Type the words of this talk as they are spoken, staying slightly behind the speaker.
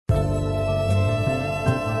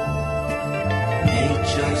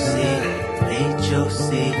HOC,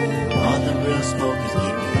 all the real smokers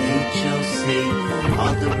give me HOC,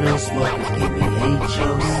 all the real smokers give me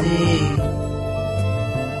HOC.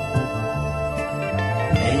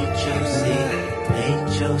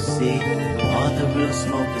 HOC, all the real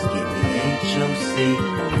smokers give me HOC.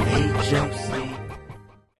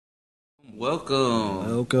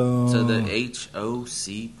 Welcome to the HOC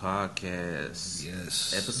podcast.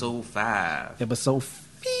 Yes. Episode 5. Episode 5.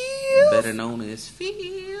 Better known as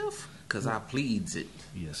Fifth, because I pleads it.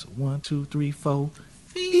 Yes. 1, 2, 3, 4.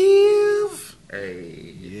 Fifth.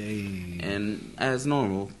 Hey. Yay. And as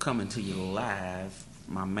normal, coming to you live,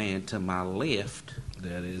 my man to my left.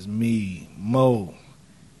 That is me, Mo,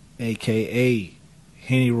 a.k.a.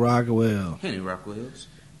 Henny Rockwell, Henny Rockwells.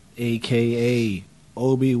 a.k.a.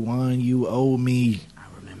 Obi-Wan, you owe me. I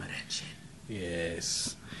remember that shit.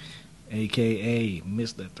 Yes. A.k.a.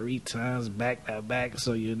 Mr. 3 times back-to-back,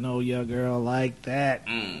 so you know your girl like that.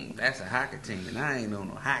 That's a hockey team, and I ain't on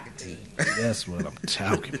no hockey team. That's what I'm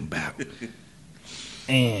talking about.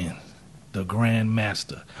 And the Grand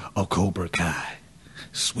Master of Cobra Kai,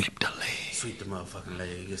 Sweep the leg. Sweep the motherfucking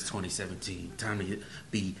leg. It's 2017. Time to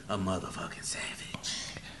be a motherfucking savage.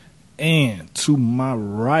 And to my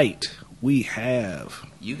right, we have...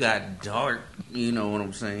 You got Dart, you know what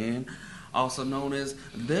I'm saying? Also known as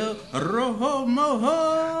the Rojo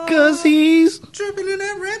Mojo. 'Cause he's... Dripping in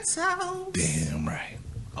that red sauce. Damn right.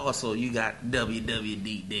 Also, you got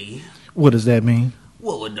WWDD. What does that mean?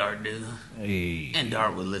 What would Dart do? Hey. And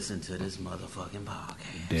Dart would listen to this motherfucking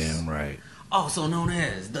podcast. Damn right. Also known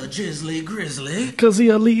as the Jizzly Grizzly. 'Cause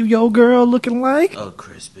he'll leave your girl looking like... A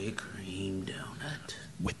Krispy Kreme donut.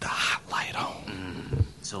 with the hot light on.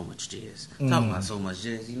 So much jizz. Talking about so much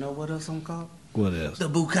jizz. You know what else I'm called? What else? The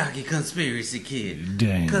Bukkake Conspiracy Kid.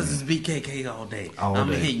 Damn. Because it's BKK all day. All I'm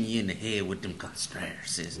day. hitting you in the head with them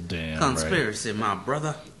conspiracies. Damn Conspiracy, my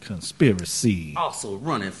brother. Conspiracy. Also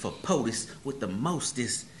running for POTUS with the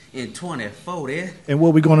mostest in 2040. And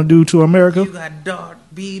what we gonna do to America? You got Dart,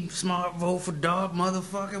 be smart, vote for Dart,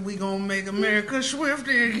 motherfucker. We gonna make America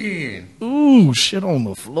swifty again. Ooh, shit on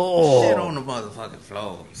the floor. Shit on the motherfucking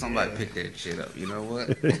floor. Somebody pick that shit up. You know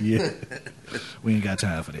what? Yeah. We ain't got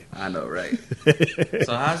time for that. I know, right?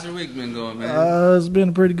 So how's your week been going, man? It's been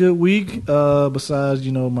a pretty good week. Besides,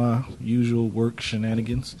 you know, my usual work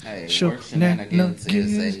shenanigans. Hey, work shenanigans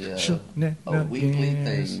is a weekly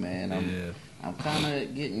thing, man. I'm kind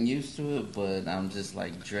of getting used to it, but I'm just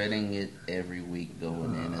like dreading it every week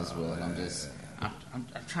going in as well. I'm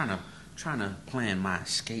trying to plan my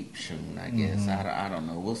escape soon, I guess. I don't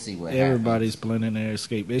know. We'll see what Everybody's happens. planning their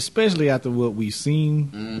escape, especially after what we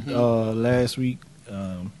seen last week.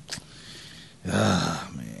 Man,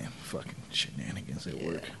 fucking shenanigans at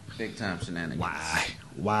work. Big time shenanigans.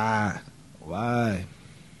 Why?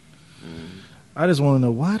 I just want to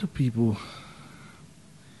know, why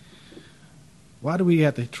do we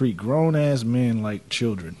have to treat grown ass men like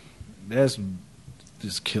children? That's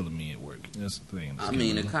just killing me at work. That's the thing. I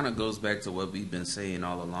mean, it kind of goes back to what we've been saying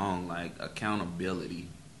all along, like accountability.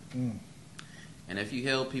 And if you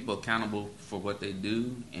held people accountable for what they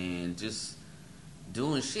do and just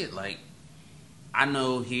doing shit, like, I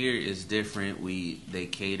know here is different. They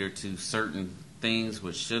cater to certain things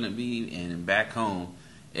which shouldn't be, and back home,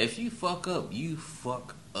 if you fuck up, you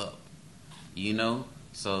fuck up. You know?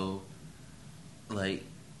 So, like,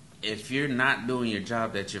 if you're not doing your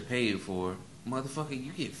job that you're paid for, motherfucker,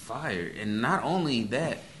 you get fired. And not only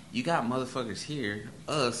that, you got motherfuckers here,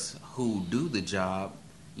 us, who do the job,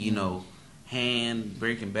 you know, hand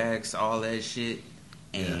breaking backs, all that shit,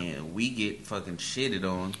 and we get fucking shitted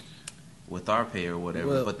on with our pay or whatever.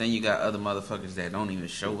 Well, but then you got other motherfuckers that don't even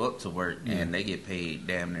show up to work, and they get paid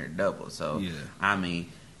damn near double. So, I mean,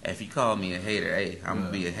 if you call me a hater, hey, I'm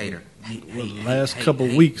gonna be a hater. Last couple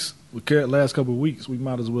of weeks, we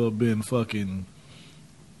might as well have been fucking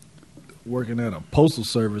working at a postal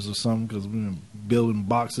service or something, because we've been building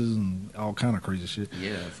boxes and all kind of crazy shit.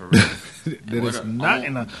 Yeah, for real. That is not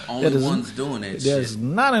in ones doing that shit. That's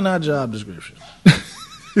not in our job description.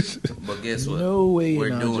 But guess what? No way.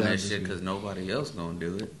 We're doing that shit because nobody else gonna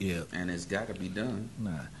do it. Yeah, and it's got to be done.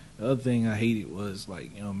 Nah. The other thing I hated was,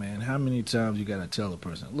 like, you know, man, how many times you gotta tell a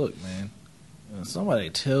person, look, man, when somebody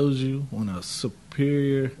tells you, when a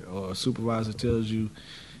superior or a supervisor tells you,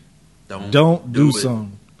 don't do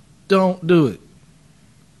something, don't do it.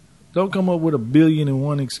 Don't come up with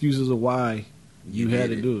 1,000,000,001 excuses of why you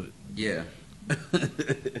had to do it. Yeah.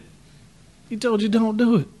 He told you don't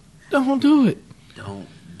do it. Don't do it. Don't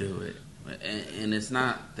do it. And it's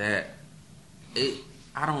not that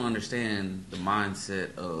I don't understand the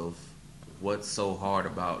mindset of what's so hard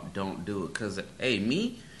about don't do it. Because, hey,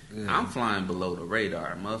 me, I'm flying below the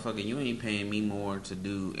radar. Motherfucker, you ain't paying me more to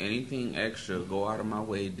do anything extra, go out of my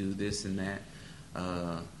way, do this and that.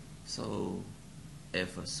 So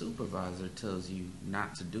if a supervisor tells you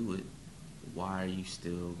not to do it, why are you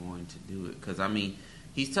still going to do it? Because, I mean,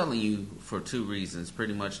 he's telling you for two reasons,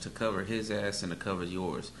 pretty much to cover his ass and to cover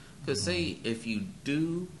yours. Because say if you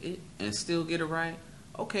do it and still get it right,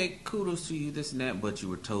 okay, kudos to you, this and that, but you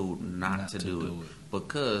were told not to do it.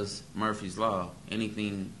 Because Murphy's Law,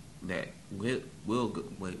 anything that will go,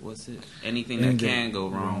 what's it? Anything that can go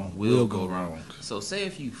wrong will go wrong. So say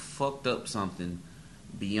if you fucked up something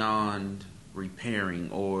beyond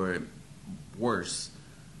repairing or worse,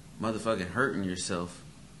 motherfucking hurting yourself,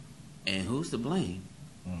 and who's to blame?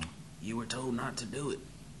 You were told not to do it,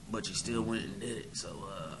 but you still went and did it. So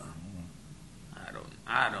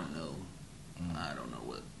I don't know. I don't know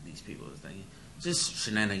what these people are thinking. Just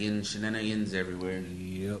shenanigans everywhere.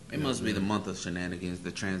 Yep. It must be the month of shenanigans,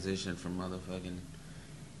 the transition from motherfucking.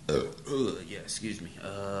 Excuse me.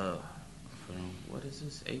 From what is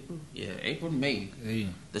this? April? Yeah, April, May. Hey.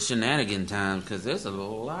 The shenanigan times, because there's a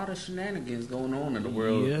lot of shenanigans going on in the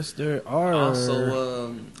world. Yes, there are.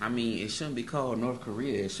 Also, I mean, it shouldn't be called North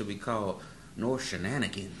Korea. It should be called North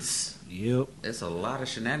Shenanigans. Yep. There's a lot of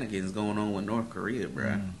shenanigans going on with North Korea,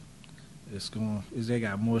 bruh. They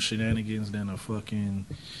got more shenanigans than a fucking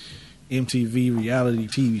MTV reality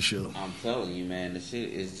TV show. I'm telling you, man, the shit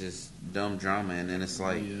is just dumb drama, and then it's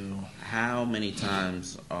like, how many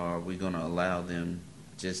times are we gonna allow them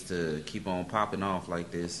just to keep on popping off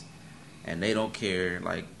like this, and they don't care?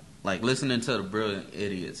 Like listening to the Brilliant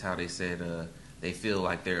Idiots, how they said they feel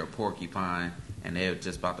like they're a porcupine, and they're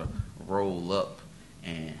just about to roll up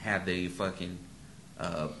and have they fucking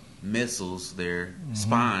missiles, their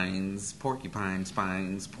spines, porcupine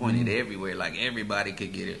spines, pointed everywhere, like everybody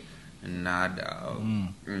could get it. Nah, dog.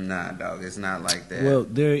 Nah, dog. It's not like that. Well,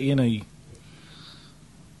 they're in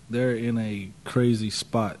a crazy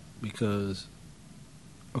spot because,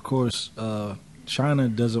 of course, China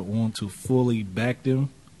doesn't want to fully back them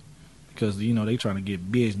because they trying to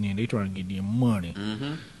get business, they trying to get their money,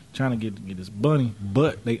 trying to get this money,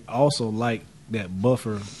 but they also like that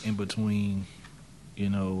buffer in between.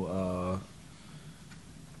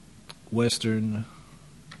 Western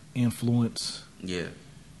influence. Yeah.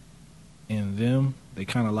 In them, they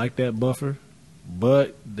kind of like that buffer,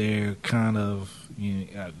 but they're kind of,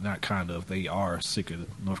 they are sick of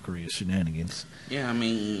North Korea's shenanigans. Yeah, I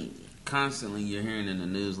mean, constantly you're hearing in the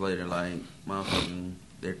news later, like, motherfucking,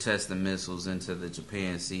 they're testing missiles into the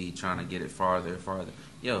Japan Sea, trying to get it farther and farther.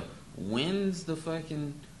 Yo, when's the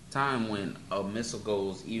fucking time when a missile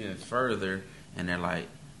goes even further and they're like,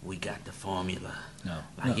 we got the formula?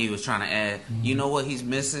 He was trying to add, you know what he's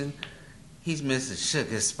missing? He's missing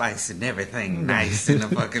sugar, spice, and everything nice in the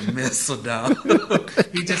fucking missile, dog.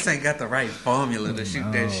 He just ain't got the right formula to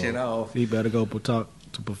shoot that shit off. He better go talk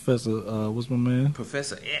to Professor, what's my man?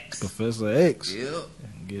 Professor X. Professor X. Yep.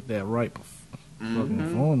 And get that right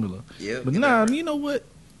fucking formula. Yep. But nah, you know what?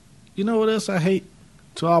 You know what else I hate?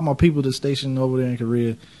 To all my people that's stationed over there in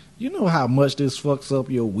Korea, you know how much this fucks up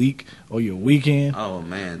your week or your weekend? Oh,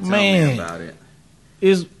 man. Tell me about it.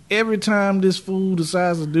 Is every time this fool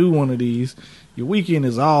decides to do one of these, your weekend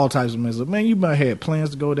is all types of mess up. Man, you might have plans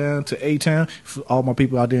to go down to A-Town for all my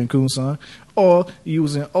people out there in Kunsan. Or you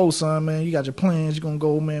was in Osan, man. You got your plans. You're going to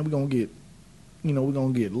go, man. We're going to get, we're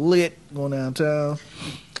going to get lit going downtown.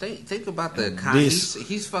 Think about the economy.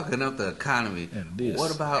 He's fucking up the economy. And this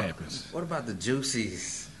what about happens. What about the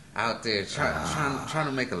juicies out there trying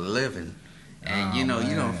to make a living? And you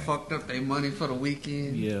done fucked up their money for the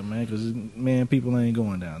weekend. Yeah, man, because people ain't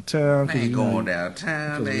going downtown. They ain't going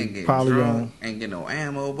downtown. They ain't getting drunk. Ain't getting no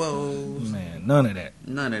ammo bows. Man, none of that.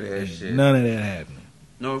 None of that shit. None of that happening.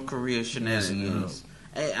 North Korea shenanigans.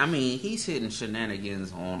 Hey, I mean, he's hitting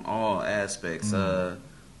shenanigans on all aspects.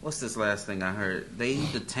 What's this last thing I heard? They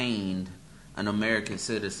detained an American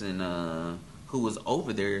citizen who was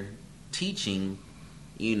over there teaching,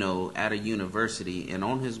 at a university, and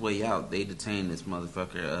on his way out, they detained this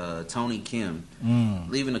motherfucker, Tony Kim,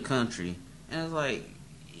 leaving the country. And it's like,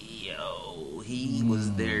 yo, he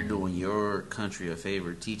was there doing your country a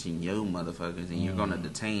favor, teaching yo motherfuckers, and you're gonna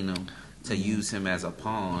detain him to use him as a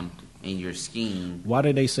pawn in your scheme. Why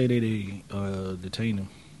did they say they detained him?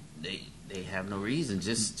 They have no reason,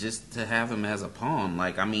 just to have him as a pawn.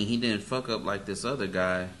 Like, I mean, he didn't fuck up like this other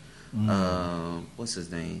guy. What's his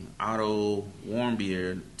name? Otto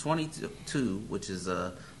Warmbier, 22, which is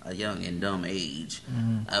a young and dumb age.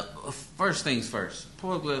 First things first,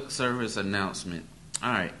 public service announcement.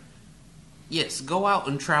 All right, Yes, go out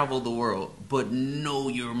and travel the world, but know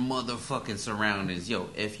your motherfucking surroundings. Yo,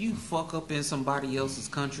 if you fuck up in somebody else's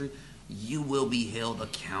country, you will be held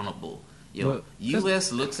accountable. Yo, But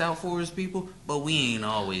U.S. looks out for his people, but we ain't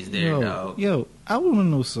always there, dog. Yo, I want to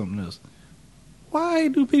know something else. Why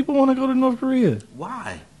do people want to go to North Korea?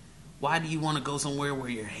 Why? Why do you want to go somewhere where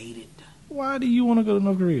you're hated? Why do you want to go to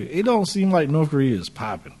North Korea? It don't seem like North Korea is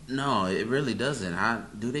popping. No, it really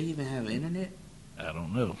doesn't. Do they even have internet? I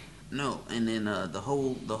don't know. No, and then the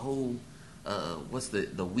whole what's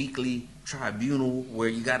the weekly tribunal where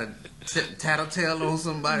you gotta tattletale on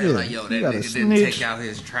somebody Yeah, like, yo, that you gotta nigga didn't snitch. take out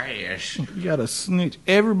his trash. You got to snitch.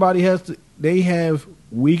 Everybody has to. They have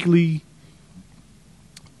weekly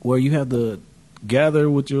where you have to gather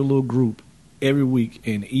with your little group every week,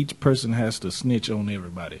 and each person has to snitch on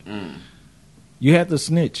everybody. You have to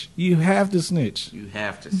snitch. You have to snitch. You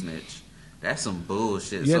have to snitch. That's some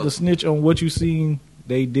bullshit. You have to snitch on what you seen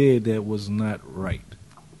they did that was not right.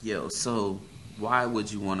 Yo, so why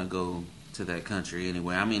would you want to go to that country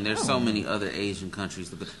anyway? I mean, there's so many other Asian countries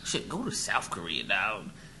to go. Shit, go to South Korea, dog.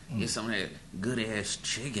 Get some of that good ass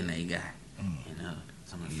chicken they got, and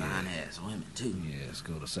some of the fine ass women too. Yeah, let's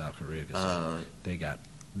go to South Korea 'cause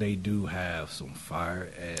they do have some fire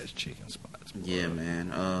ass chicken spots. Boy. Yeah, man.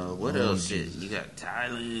 What else? Shit, you got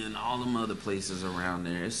Thailand, all them other places around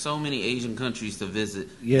there. There's so many Asian countries to visit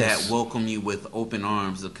Yes. that welcome you with open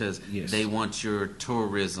arms because Yes. they want your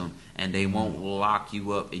tourism and they won't lock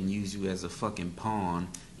you up and use you as a fucking pawn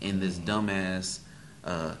in this dumbass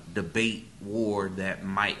debate war that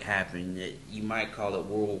might happen. You might call it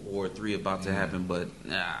World War III about to happen, but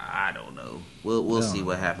I don't know. We'll see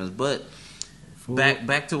what happens. But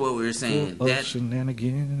back to what we were saying. That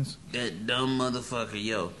Shenanigans. that dumb motherfucker,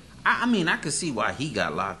 yo. I mean, I could see why he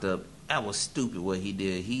got locked up. That was stupid what he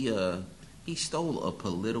did. He stole a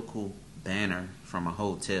political banner from a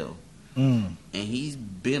hotel, and he's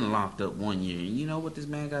been locked up 1 year. And you know what this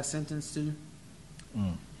man got sentenced to?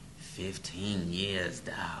 15 years,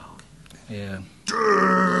 dog. Yeah.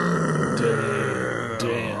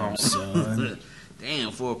 Damn, son.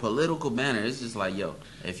 Damn, for a political banner, it's just like, yo,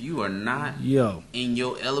 if you are not Yo, in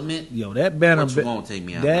your element, that banner. what you won't take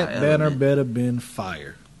me out That my banner element. better been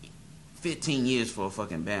fire. 15 years for a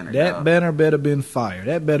fucking banner, That dog. banner better been fire.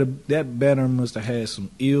 That banner must have had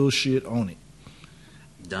some ill shit on it.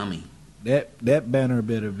 Dummy. That banner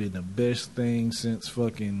better been the best thing since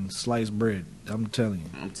fucking sliced bread. I'm telling you.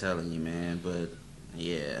 I'm telling you, man, but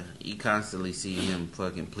yeah, you constantly see him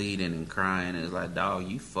fucking pleading and crying. It's like, dog,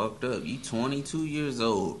 you fucked up. You 22 years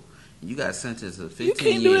old. You got sentenced to 15 You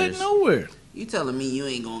can't years. do that nowhere. You telling me you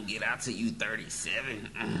ain't gonna get out till you 37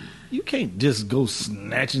 You can't just go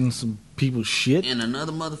snatching some people's shit. in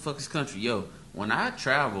another motherfucker's country? Yo, when I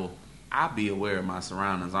travel, I be aware of my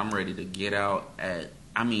surroundings. I'm ready to get out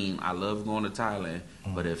I love going to Thailand,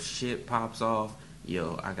 but if shit pops off,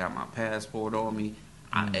 yo, I got my passport on me.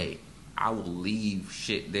 I will leave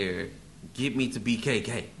shit there. Get me to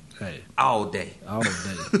BKK Hey, all day. all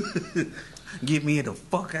day. Get me the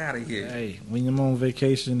fuck out of here. Hey, when I'm on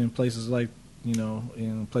vacation in places like,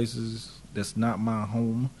 in places that's not my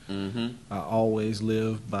home, Mm-hmm. I always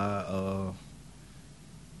live by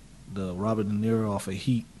the Robert De Niro off of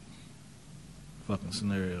Heat fucking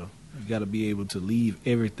scenario. You got to be able to leave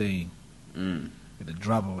everything at the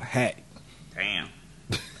drop of a hat. Damn.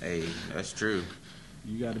 Hey, that's true.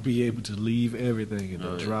 You got to be able to leave everything at the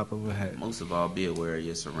Oh, yeah. drop of a hat. Most of all, be aware of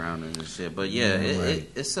your surroundings and shit. But yeah, Right.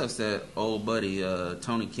 it sucks that old buddy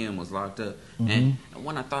Tony Kim was locked up. Mm-hmm. And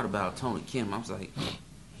when I thought about Tony Kim, I was like,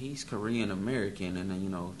 he's Korean American, and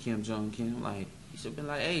then Kim Jong Kim, like you should be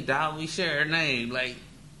like, hey dog, we share a name, like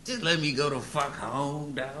just let me go the fuck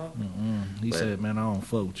home, dog. He But- said, "Man, I don't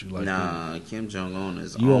fuck with you like that. Nah, Kim Jong Un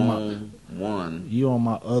is You on on one. You on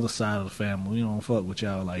my other side of the family. We don't fuck with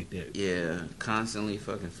y'all like that." Yeah, constantly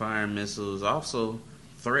fucking firing missiles. Also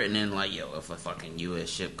threatening like, yo, if a fucking U.S.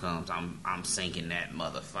 ship comes, I'm sinking that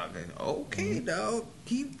motherfucker. Okay, dog,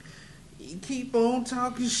 keep on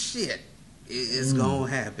talking shit. It's gonna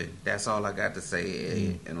happen. That's all I got to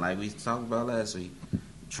say. And like we talked about last week,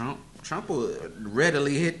 Trump will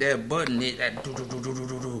readily hit that button. Hit that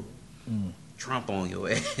do. Trump on your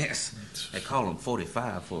ass. They call him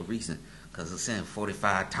 45 for a reason, because they sent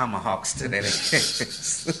 45 tomahawks to that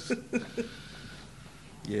ass.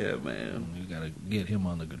 Yeah, man. You gotta get him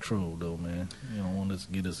under control, though, man. You don't want us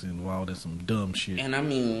to get us involved in some dumb shit. And I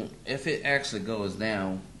mean, if it actually goes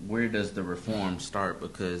down, where does the reform start?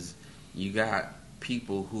 Because you got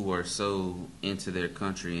people who are so into their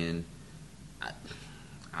country, and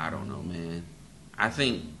I don't know, man. I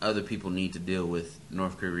think other people need to deal with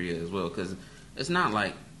North Korea as well, because it's not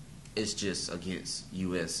like it's just against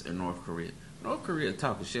U.S. and North Korea. North Korea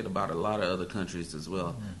talking shit about a lot of other countries as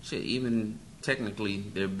well. Shit, even technically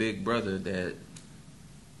their big brother that,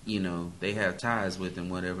 you know, they have ties with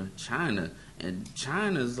and whatever, China. And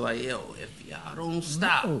China's like, yo, if y'all don't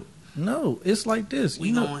stop, no, it's like this.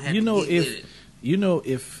 we gonna have to get with it.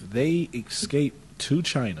 If they escape to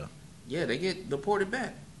China Yeah, they get deported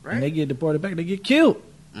back, right? and they get deported back, they get killed.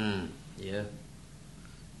 Yeah.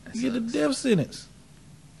 That You get the sucks. death sentence.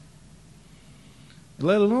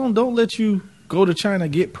 Let alone, don't let you go to China,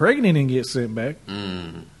 get pregnant, and get sent back.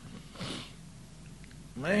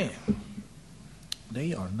 Man,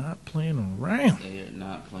 they are not playing around. They are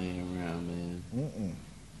not playing around, man.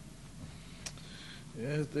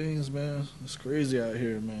 Yeah, things, man. It's crazy out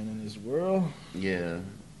here, man, in this world. Yeah.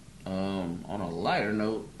 On a lighter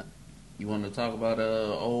note, you want to talk about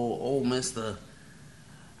old Mister?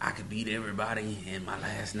 I could beat everybody, and my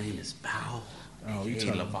last name is Bow. Oh, you Hey,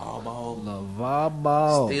 talking Laval Ball. LaVar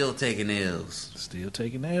Ball. Still taking L's. Still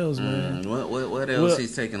taking L's, man. What else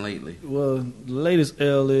he's taking lately? Well, the latest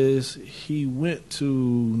L is he went to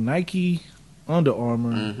Nike, Under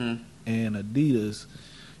Armour, and Adidas,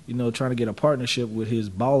 you know, trying to get a partnership with his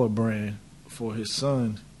Baller brand for his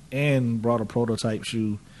son, and brought a prototype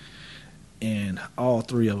shoe, and all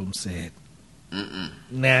three of them said,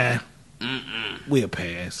 nah, we'll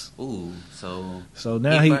pass. Ooh, so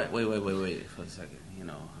now wait for a second. You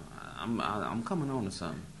know, I'm coming on to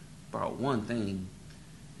something. Brought one thing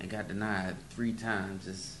and got denied 3 times.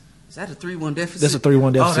 Is that a 3-1 deficit? That's a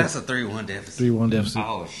 3-1 deficit. Oh, that's a 3-1 deficit. 3-1 deficit.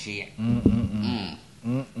 Oh shit.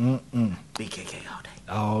 BKK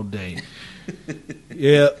All all day. day.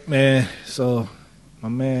 Yeah, man. So my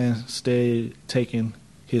man stayed taking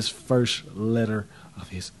his first letter of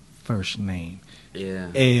his first name.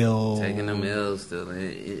 Yeah. L. Taking them L's still.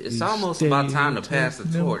 It's He almost about stayed time to pass the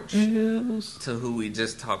taking them torch L's. to who we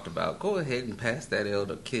just talked about. Go ahead and pass that L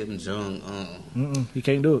to Kim Jong-un. He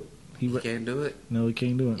can't do it. He can't do it. No, he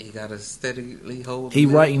can't do it. He gotta steadily hold. He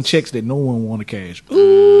them writing L's. checks that no one want to cash.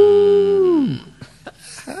 Ooh.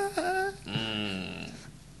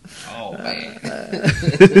 Oh man.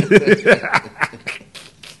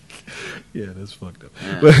 Yeah, that's fucked up.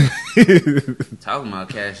 Yeah. Talking about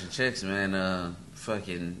cashing checks, man. I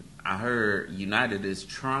heard United is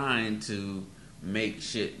trying to make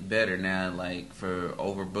shit better now, like for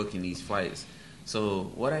overbooking these flights.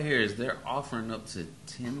 So what I hear is they're offering up to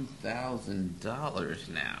 $10,000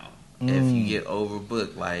 now if you get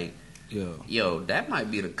overbooked. Like, yo, that might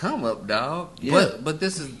be the come up, dog. Yeah. But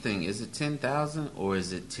this is the thing: is it 10,000 or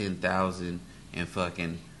is it 10,000 in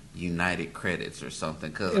fucking United credits or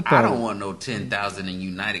something? Because I don't want no 10,000 in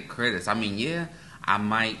United credits. I mean, yeah, I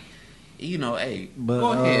might. You know, hey,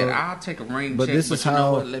 go ahead. I'll take a rain check. This but is you know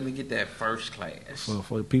how. what? Let me get that first class.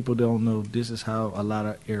 For people that don't know, this is how a lot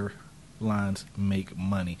of airlines make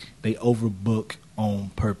money. They overbook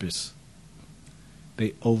on purpose.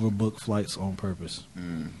 They overbook flights on purpose.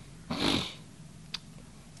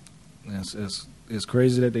 It's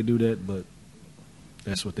crazy that they do that, but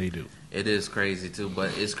that's what they do. It is crazy too,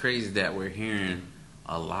 but it's crazy that we're hearing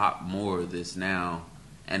a lot more of this now.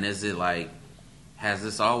 And is it like, has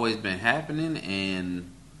this always been happening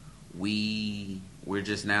and we're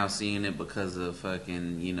just now seeing it because of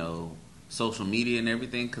fucking, you know, social media and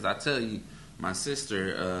everything? Because I tell you, my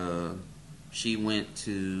sister, she went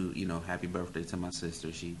to, you know, happy birthday to my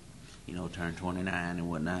sister. She, you know, turned 29 and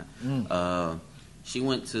whatnot. She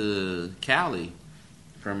went to Cali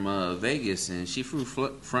from Vegas, and she flew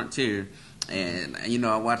Frontier. And, you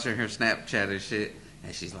know, I watch her Snapchat and shit,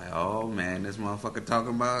 and she's like, oh, man, this motherfucker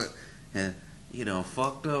talking about, and you know,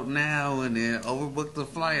 fucked up now and then overbooked the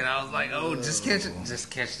flight. I was like, oh, just catch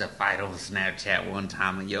the fight on Snapchat one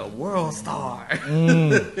time and you're a world star.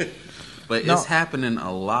 But it's happening a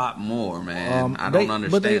lot more, man. I don't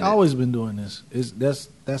understand. But they always been doing this.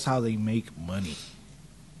 That's how they make money.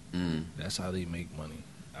 That's how they make money.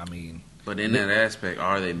 I mean, but in that aspect,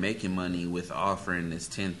 are they making money with offering this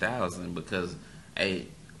 10,000? Because, hey,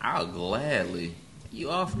 I'll gladly. You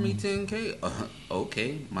offer me $10K?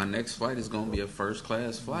 Okay, my next flight is gonna be a first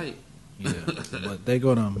class flight. Yeah, but they're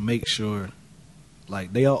gonna make sure,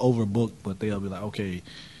 like, they'll overbook, but they'll be like, okay,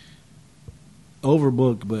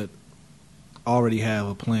 overbooked, but already have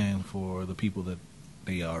a plan for the people that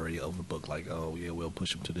they already overbooked. Like, oh yeah, we'll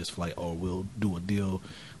push them to this flight, or we'll do a deal.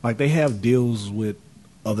 Like, they have deals with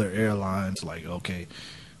other airlines. Like, okay,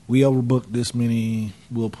 we overbooked this many,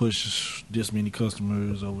 we'll push this many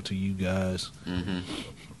customers over to you guys.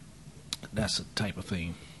 That's the type of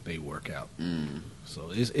thing they work out.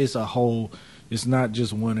 So it's a whole. It's not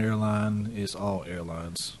just one airline. It's all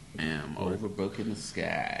airlines. Overbooking the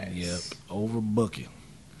skies. Yep, overbooking.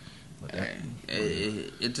 But that,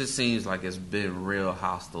 It just seems like it's been real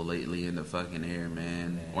hostile lately in the fucking air,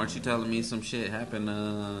 man. Weren't you telling me some shit happened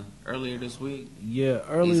earlier this week? yeah,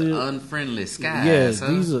 These earlier. unfriendly skies. Yeah,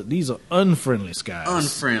 huh? these are unfriendly skies.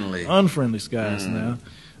 Unfriendly skies now.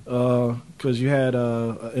 Because you had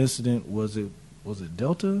an incident. Was it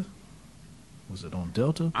Delta? Was it on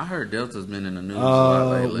Delta? I heard Delta's been in the news a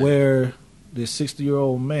lot lately. Where this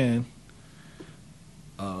 60-year-old man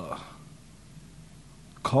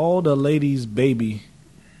called a lady's baby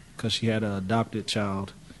because she had an adopted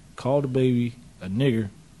child. Called the baby a nigger,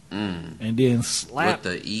 and then slapped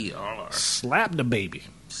With the ER. Slapped the baby.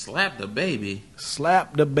 Slap the baby.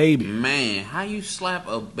 Slapped the baby. Man, how you slap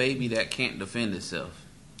a baby that can't defend itself?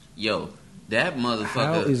 Yo, that motherfucker.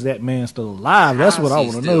 How is that man still alive? That's what I how's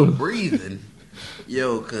he want to still know. breathing.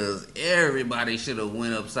 Yo, cause everybody should have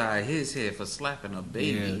went upside his head for slapping a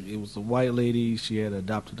baby. Yeah, it was a white lady. She had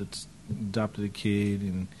adopted a kid,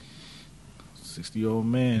 and 60-year-old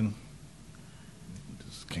man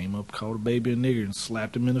just came up, called a baby a nigger, and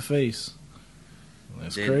slapped him in the face.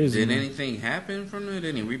 That's crazy. Did man. anything happen from it?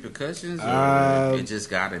 Any repercussions? Or it just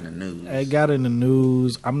got in the news? It got in the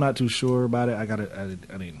news. I'm not too sure about it. I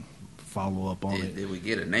didn't follow up on it. Did we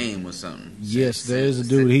get a name or something? Yes, there is a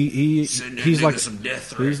dude. He's like some death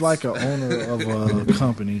threats. he's like an owner of a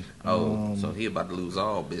company. So he about to lose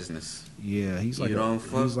all business. Yeah, he's like You done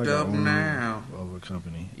he's fucked like up an owner now. of a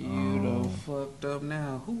company. You done fucked up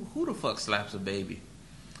now. Who the fuck slaps a baby?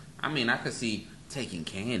 I mean, I could see taking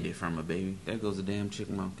candy from a baby. There goes the damn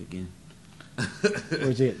chipmunk again.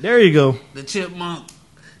 Where's it? There you go. The chipmunk.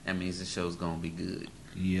 That means the show's gonna be good.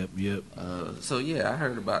 Yep. So yeah, I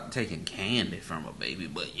heard about taking candy from a baby,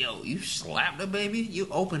 but yo, you slapped a baby? You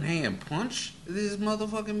open hand punch this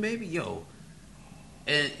motherfucking baby? Yo.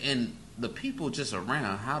 And the people just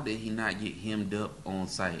around, how did he not get hemmed up on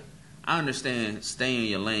sight? I understand, stay in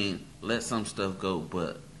your lane, let some stuff go,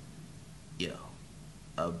 but yo,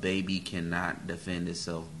 a baby cannot defend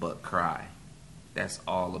itself but cry. That's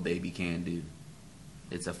all a baby can do.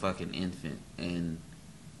 It's a fucking infant. And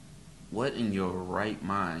what in your right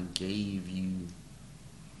mind gave you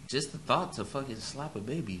just the thought to fucking slap a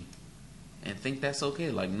baby and think that's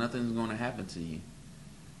okay? Like nothing's gonna happen to you.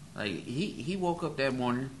 Like he woke up that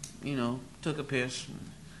morning, took a piss.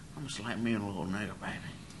 I'm gonna slap me a little nigga,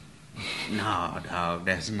 baby. Nah, dog,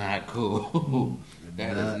 that's not cool.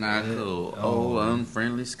 That is not cool. Oh,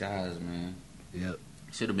 unfriendly skies, man. Yep.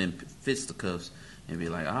 Should have been fisticuffs and be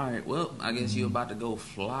like, all right, well, I guess you're about to go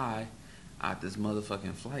fly out this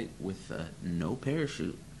motherfucking flight with no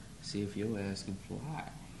parachute. See if your ass can fly.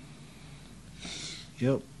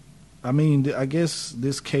 Yep. I mean, I guess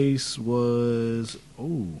this case was.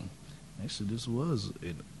 Oh, actually, this was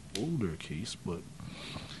an older case, but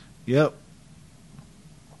yep.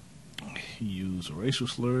 He used racial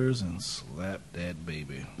slurs and slapped that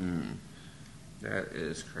baby. That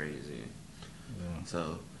is crazy. Yeah.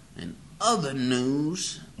 So, in other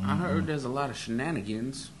news, I heard there's a lot of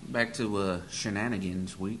shenanigans. Back to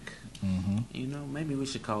shenanigans week. Maybe we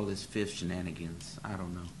should call this fifth shenanigans. I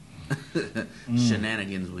don't know.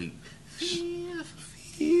 Shenanigans week.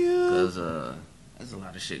 Because there's a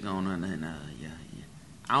lot of shit going on. And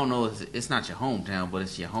I don't know if it's not your hometown, but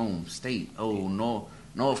it's your home state. Oh,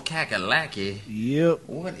 North Kakalaki. Yep.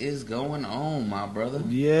 What is going on, my brother?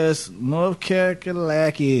 Yes, North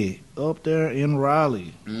Kakalaki, up there in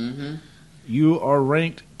Raleigh. Mm-hmm. You are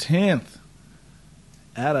ranked 10th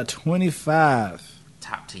out of 25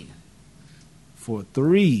 Top 10. for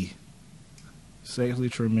 3 sexually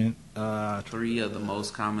transmitted 3 of the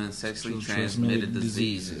most common sexually transmitted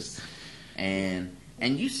diseases. And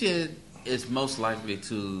you said it's most likely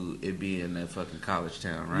to it be in that fucking college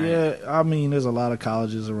town, right? Yeah, I mean, there's a lot of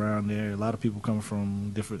colleges around there. A lot of people come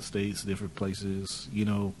from different states, different places.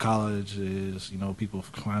 Colleges, people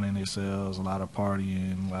finding themselves, a lot of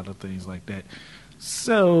partying, a lot of things like that.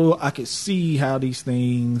 So I could see how these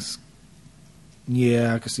things,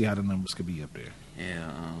 I could see how the numbers could be up there.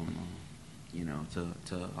 Yeah,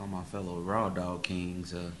 to all my fellow Raw Dog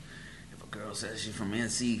Kings, if a girl says she's from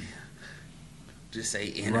NC, just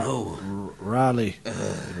say N-O. Raleigh.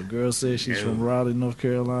 If a girl says she's from Raleigh, North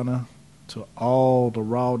Carolina, to all the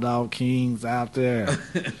Raw Dog Kings out there,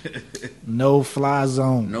 no fly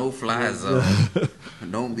zone. No fly zone.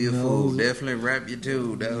 Don't be a fool. Definitely wrap your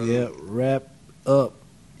tube, dog. Yep, wrap up.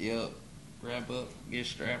 Yep. Wrap up. Get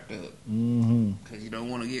strapped up. Mm-hmm. Because you don't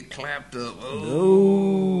want to get clapped up.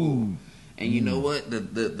 Oh. And you know what?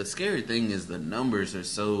 The scary thing is the numbers are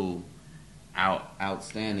so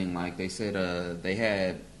outstanding. Like they said, they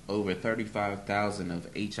had over 35,000 of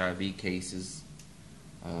HIV cases.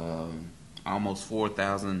 Almost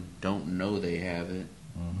 4,000 don't know they have it.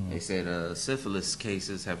 They said syphilis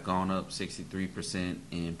cases have gone up 63%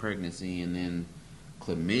 in pregnancy, and then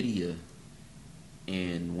chlamydia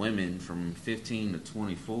in women from 15 to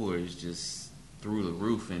 24 is just through the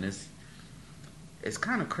roof. And it's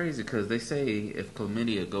kind of crazy because they say if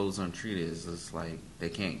chlamydia goes untreated, it's like they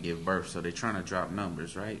can't give birth, so they're trying to drop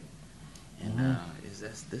numbers, right? And is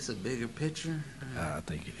this a bigger picture? I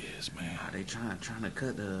think it is, man. Are they trying to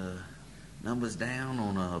cut the numbers down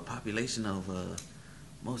on a population of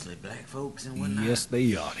mostly black folks and whatnot? Yes,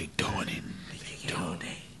 they are. They doing it. BKK all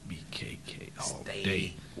day. BKK all Stay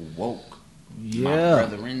day. woke. Yeah. My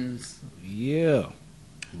brethrens. Yeah.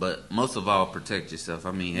 But most of all, protect yourself.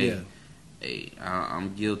 I mean, Yeah.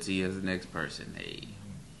 I'm guilty as the next person. Hey,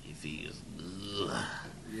 it feels good.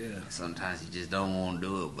 Yeah. Sometimes you just don't want to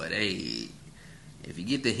do it. But hey, if you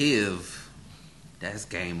get the HIV, that's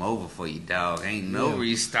game over for you, dog. Ain't no Yeah.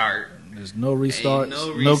 restart. There's no restart. Ain't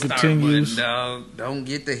no No restart continues. button, dog. Don't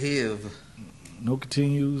get the HIV. No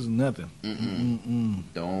continues. Nothing.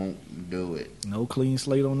 Don't do it. No clean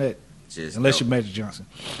slate on that. Just Unless don't. you're Magic Johnson.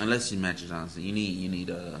 Unless you Magic Johnson, you need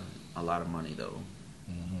a lot of money though.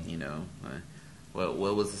 You know,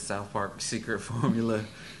 what was the South Park secret formula?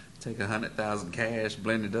 Take 100,000 cash,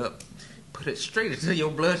 blend it up, put it straight into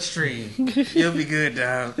your bloodstream. You'll be good,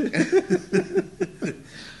 dog. That's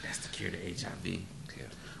the cure to HIV. Yeah.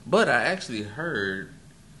 But I actually heard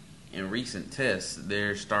in recent tests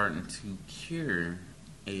they're starting to cure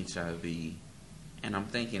HIV, and I'm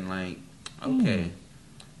thinking like, okay.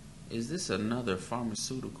 Is this another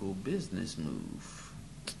pharmaceutical business move?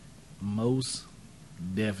 Most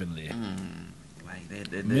definitely. Like that.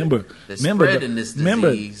 Remember, spreading this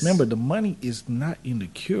disease. remember, the money is not in the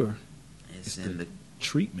cure. It's in the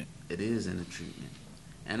treatment. It is in the treatment,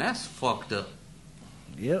 and that's fucked up.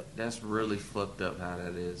 Yep. That's really fucked up how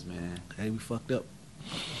that is, man. Hey, we fucked up.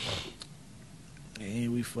 Hey,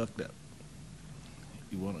 we fucked up.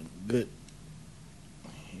 You want a good?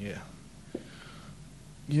 Yeah.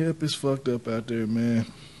 Yep, it's fucked up out there, man.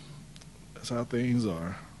 That's how things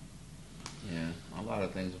are. Yeah, a lot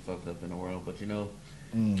of things are fucked up in the world, but you know,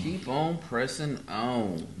 Mm. keep on pressing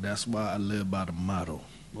on. That's why I live by the motto.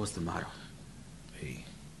 What's the motto? Hey,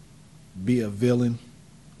 be a villain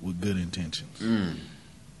with good intentions.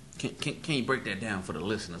 Can you break that down for the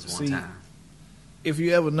listeners one See, time? If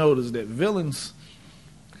you ever notice that villains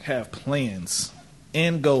have plans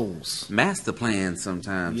and goals. Master plans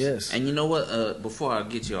sometimes. Yes. And you know what? Before I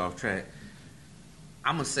get you off track,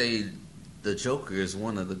 I'm gonna say the Joker is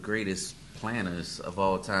one of the greatest planners of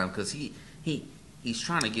all time because he's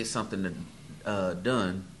trying to get something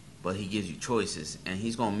done, but he gives you choices, and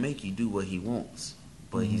he's gonna make you do what he wants,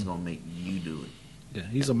 but he's gonna make you do it. Yeah,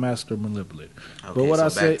 he's a master manipulator. Okay, But what so I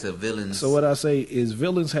back say, to villains. So what I say is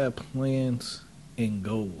villains have plans and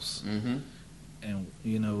goals, Mm-hmm. and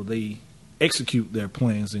you know they execute their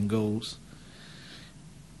plans and goals.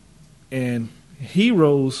 And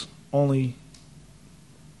heroes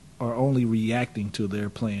are only reacting to their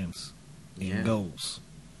plans and Yeah. goals.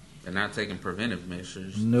 They're not taking preventive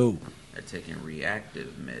measures. No. They're taking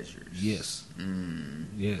reactive measures. Yes.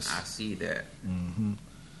 Yes. I see that. hmm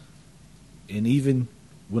And even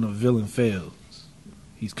when a villain fails,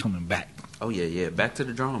 he's coming back. Oh yeah. Back to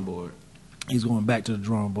the drawing board. He's going back to the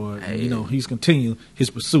drawing board. And, Hey. you know, he's continuing his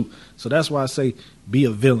pursuit. So that's why I say be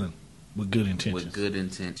a villain with good intentions. With good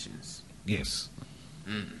intentions. Yes.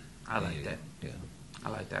 I like Yeah, that. Yeah. I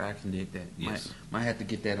like that. I can dig that. Yes. Might have to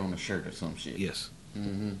get that on a shirt or some shit. Yes.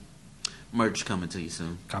 Mm-hmm. Merch coming to you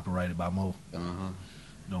soon. Copyrighted by Mo. Uh-huh.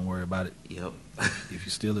 Don't worry about it. Yep. If you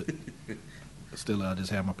steal it, I'll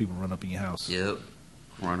just have my people run up in your house. Yep.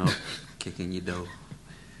 Run up, kicking your door.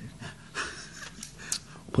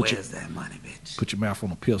 Put Where's that money, bitch? Put your mouth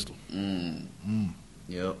on a pistol.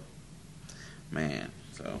 Yep. Man,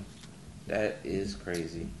 so that is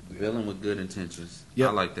crazy. Villain with good intentions. Yep.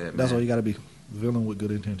 I like that, man. That's all you got to be. Villain with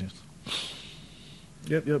good intentions.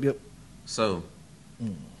 Yep. So,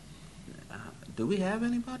 do we have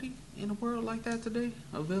anybody in the world like that today?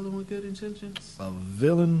 A villain with good intentions? A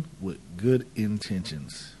villain with good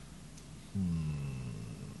intentions.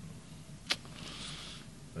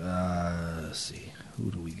 Let's see.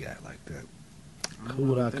 Who do we got like that? Who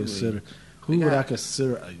would I consider? Who would I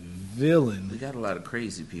consider a We villain got a lot of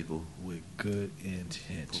crazy people, with good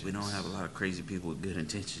intentions? but we don't have a lot of crazy people with good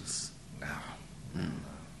intentions. No,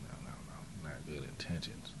 not good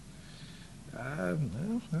intentions. I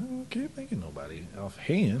can't think of nobody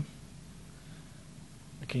offhand.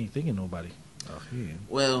 I can't think of nobody offhand.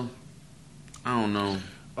 Well, I don't know.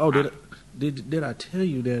 Oh, did I tell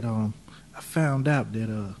you that I found out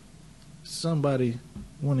that somebody,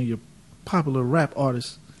 one of your popular rap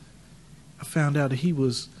artists, I found out that he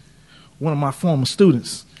was one of my former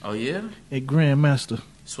students Oh yeah, at Grandmaster.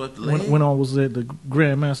 swept the leg. When I was at the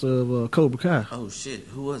Grandmaster of Cobra Kai, Oh shit,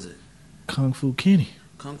 who was it? Kung Fu Kenny.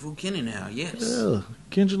 Kung Fu Kenny now. Yes, Yeah,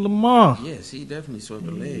 Kendrick Lamar. yes, he definitely swept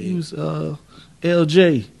the leg. He was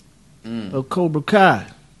LJ of Cobra Kai.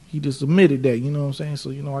 He just admitted that, you know what I'm saying? So,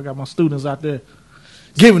 you know, I got my students out there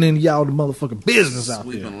giving in y'all the motherfucking business out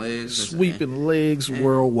there. Sweeping legs. Sweeping legs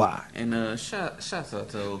worldwide. And shouts out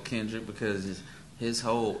to old Kendrick because his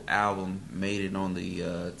whole album made it on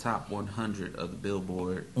the top 100 of the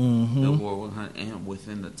Billboard, Mm-hmm. Billboard 100, and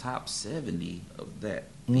within the top 70 of that,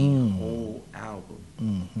 the whole album.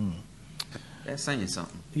 Mm-hmm. That's saying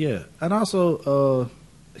something. Yeah, and also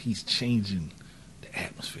he's changing the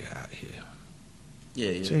atmosphere out here.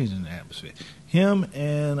 Yeah. Changing the atmosphere. Him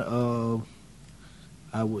and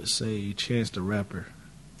I would say Chance the Rapper.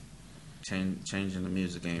 Changing the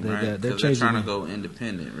music game, They're right? Because they're changing trying to it. go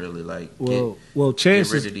independent, really. Like, Well, get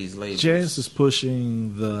Chance rid of these labels. Chance is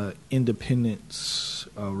pushing the independence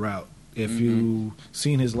route. If you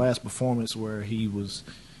seen his last performance where he was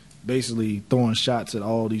basically throwing shots at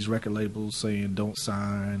all these record labels saying don't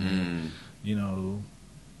sign, and, you know,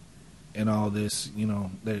 and all this, you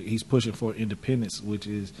know, that he's pushing for independence, which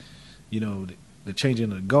is, you know, the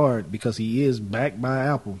changing of the guard because he is backed by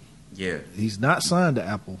Apple. Yeah. He's not signed to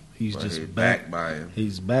Apple. He's But just he's backed. backed by him.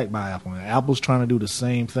 He's backed by Apple. And Apple's trying to do the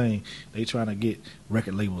same thing. They trying to get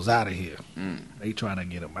record labels out of here. They trying to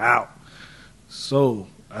get them out. So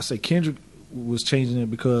I say Kendrick was changing it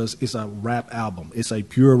because it's a rap album. It's a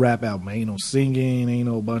pure rap album. Ain't no singing. Ain't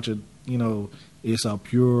no bunch of, you know. It's a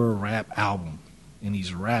pure rap album, and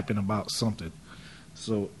he's rapping about something.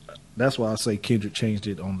 So that's why I say Kendrick changed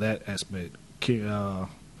it on that aspect.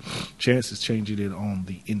 Chance is changing it on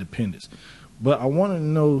the independence. But I want to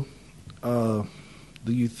know,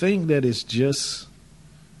 do you think that it's just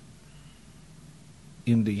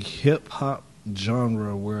in the hip hop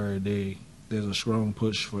genre where there's a strong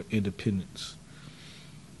push for independence?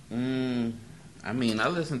 I mean, I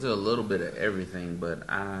listen to a little bit of everything, but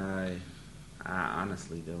I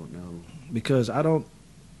honestly don't know. Because I don't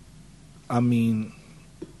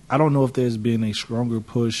know if there's been a stronger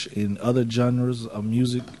push in other genres of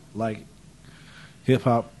music, like hip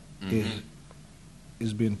hop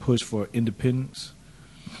is being pushed for independence.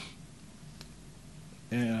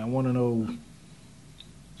 And I want to know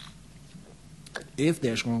if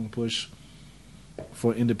that strong push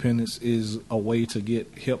for independence is a way to get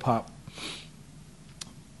hip hop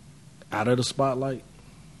out of the spotlight.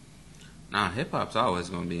 Nah, hip hop's always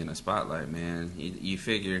gonna be in the spotlight, man. You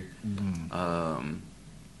figure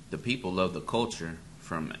the people love the culture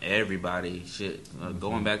from everybody. Shit,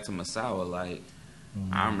 going back to Masawa, like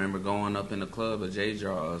I remember going up in the club at J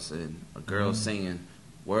Jaws and a girl singing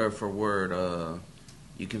word for word.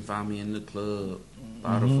 You can find me in the club,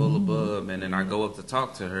 bottle full of bub, and then I go up to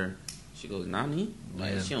talk to her. She goes, Nani?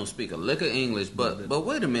 Like, she don't speak a lick of English, but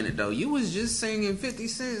wait a minute though, you was just singing 50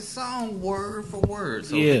 Cent's song word for word.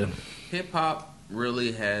 So Yeah. hip hop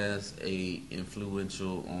really has a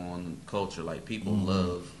influential on culture. Like people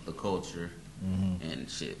love the culture and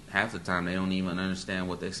shit. Half the time they don't even understand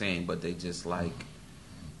what they're saying, but they just like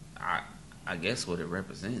I guess what it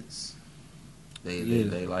represents.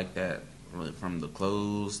 They like that, from the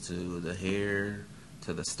clothes to the hair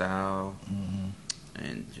to the style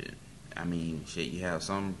and shit. I mean, shit, you have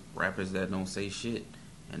some rappers that don't say shit,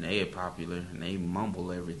 and they are popular, and they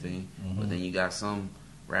mumble everything. But then you got some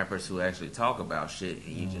rappers who actually talk about shit,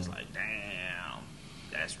 and you just like, damn,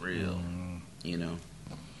 that's real, you know?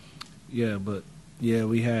 Yeah, but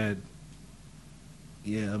we had.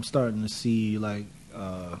 Yeah, I'm starting to see like.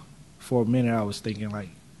 For a minute, I was thinking like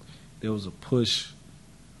there was a push.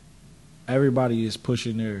 Everybody is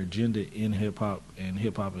pushing their agenda in hip hop, and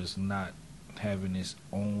hip hop is not having its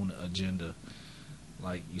own agenda.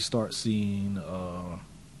 Like you start seeing,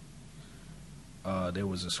 there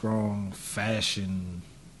was a strong fashion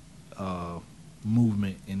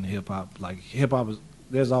movement in hip hop. Like hip hop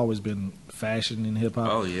there's always been fashion in hip hop.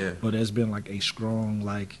 Oh yeah, but there's been like a strong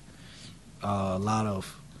a lot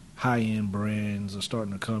of high end brands are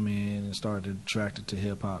starting to come in and start to attract it to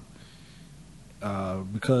hip hop.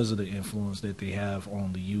 Because of the influence that they have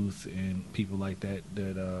on the youth and people like that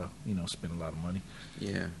spend a lot of money.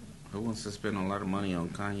 Yeah, who wants to spend a lot of money on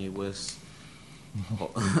Kanye West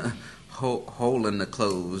hole in the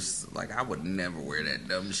clothes? Like I would never wear that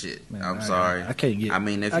dumb shit. Man, I'm sorry. I can't get. I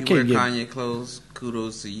mean, if you wear Kanye clothes,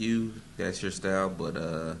 kudos to you. That's your style. But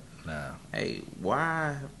nah. Hey,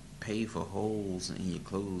 why pay for holes in your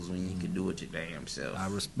clothes when you can do it your damn self? I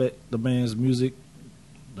respect the man's music,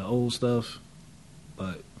 the old stuff.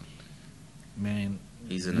 But man,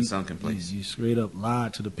 He's in a sunken place. You straight up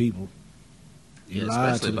lied to the people. You Yeah,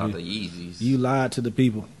 lied especially to about the the Yeezys. You lied to the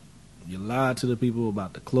people. You lied to the people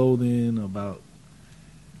about the clothing, about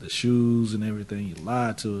the shoes and everything. You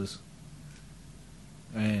lied to us.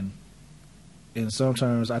 And in some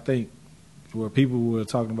terms, I think where people were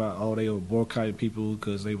talking about, oh, they were boycotting people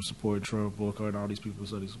because they were supporting Trump, boycotting all these people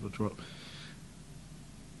so they support Trump.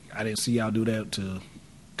 I didn't see y'all do that to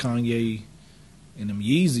Kanye and them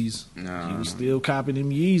Yeezys. No. He was still copying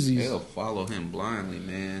them Yeezys. They'll follow him blindly,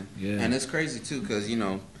 man. Yeah. And it's crazy too, because he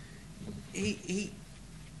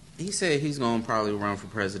said he's gonna probably run for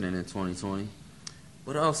president in 2020,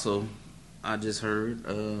 but also I just heard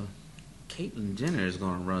Caitlyn Jenner is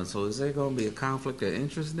gonna run. So is there gonna be a conflict of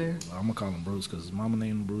interest there? I'm gonna call him Bruce because his mama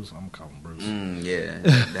named him Bruce. I'm gonna call him Bruce. Yeah,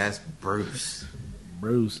 that's Bruce.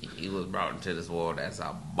 Bruce. He was brought into this world as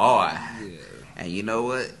a boy. Yeah. And you know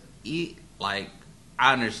what?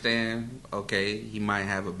 I understand, okay, he might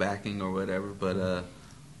have a backing or whatever, but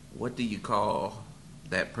what do you call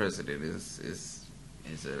that president? Is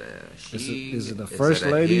it a she? Is it the first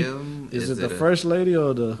lady? Him? Is it the first lady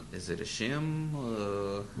or the? Is it a shim?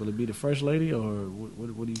 Will it be the first lady or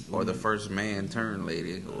what do you? Or the first man turned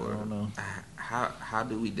lady? Or I don't know. How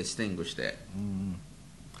do we distinguish that?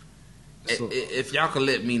 So- If y'all could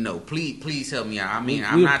let me know, please help me out. I mean, We-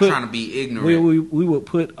 I'm we'll not put- trying to be ignorant. We would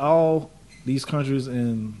put all these countries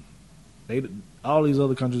in. All these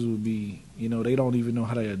other countries would be. They don't even know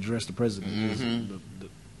how to address the president. Mhm. The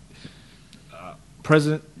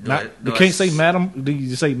president. You can't say madam. Do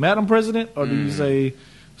you say madam president or do you say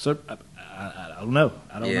sir? I don't know.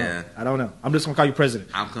 I don't know. I'm just gonna call you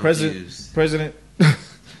president. I'm confused. President.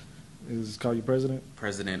 Is call you president?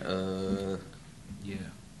 President. Yeah.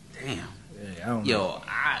 Damn. Yeah, I don't know. Yo,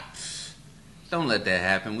 don't let that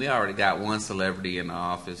happen. We already got one celebrity in the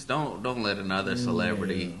office. Don't let another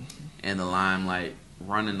celebrity in the limelight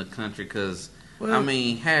running the country. Because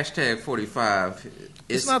hashtag 45.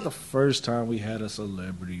 It's not the first time we had a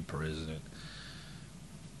celebrity president.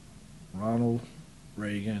 Ronald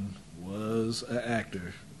Reagan was an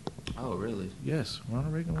actor. Oh, really? Yes,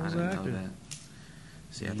 Ronald Reagan I was didn't an actor. know that.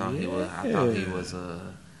 See, I thought he was. I thought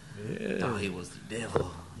he was the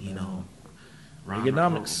devil.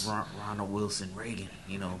 Reaganomics. Ronald Wilson Reagan.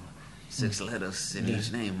 6 letters in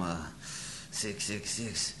each name.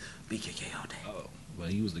 666 BKK all day. Oh,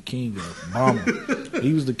 but he was the king of bomber.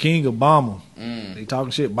 He was the king of bomber. They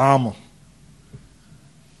talking shit, bomber.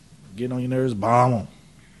 Getting on your nerves, bomber.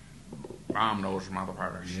 Bomb those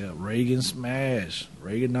motherfuckers. Yeah, Reagan smash.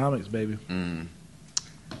 Reaganomics, baby.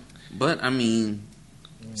 But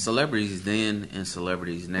celebrities then and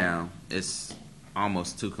celebrities now, it's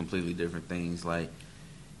almost two completely different things. Like,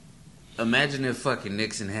 imagine if fucking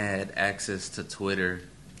Nixon had access to Twitter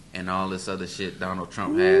and all this other shit Donald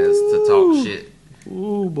Trump has to talk shit.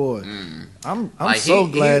 Ooh, boy. I'm like, so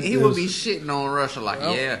glad he would be shitting on Russia like,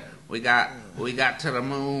 we got to the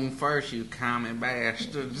moon first, you commie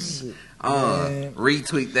bastards.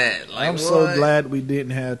 Retweet that. Like, I'm so glad we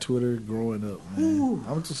didn't have Twitter growing up, man.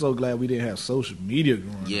 I'm just so glad we didn't have social media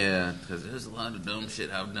growing up. Yeah, because there's a lot of dumb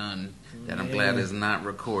shit I've done that I'm glad is not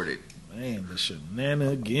recorded. Man, the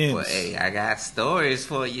shenanigans. Well, hey, I got stories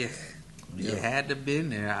for you. You had to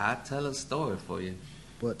been there. I'll tell a story for you.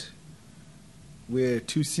 But we're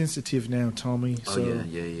too sensitive now, Tommy. Oh, so yeah.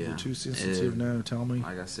 We're too sensitive now, Tommy.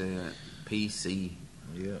 Like I said, PC.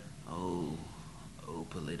 Yeah. Oh,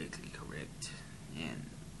 politically correct and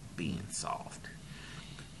being soft.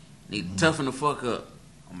 Need to toughen the fuck up,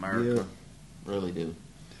 America. Yeah. Really do.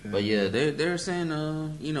 But yeah, they're saying,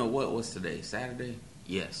 what's today? Saturday?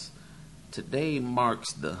 Yes. Today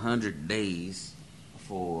marks the 100 days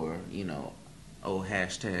for,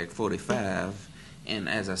 hashtag 45. And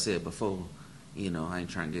as I said before, I ain't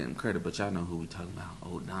trying to get him credit, but y'all know who we talking about.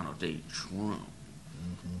 Old Donald J. Trump.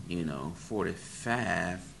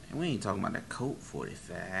 45. And we ain't talking about that Colt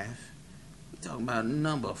 45. We talking about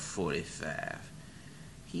number 45.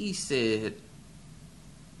 He said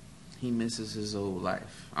he misses his old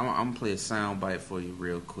life. I'm going to play a sound bite for you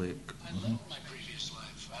real quick. I love my previous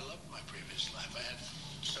life. I had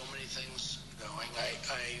so many things going.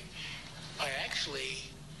 I actually,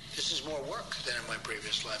 this is more work than in my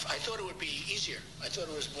previous life. I thought it would be easier. I thought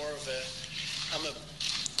it was more of I'm a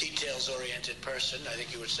details-oriented person. I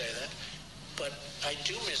think you would say that. But I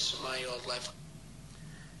do miss my old life.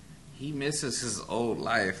 He misses his old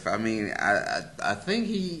life. I think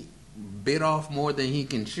he bit off more than he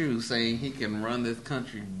can chew, saying he can run this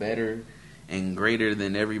country better and greater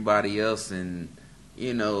than everybody else. And,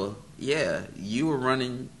 you were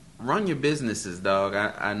run your businesses, dog.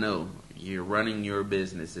 I know you're running your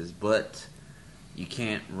businesses, but you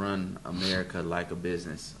can't run America like a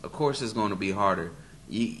business. Of course, it's going to be harder.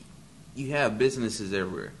 You have businesses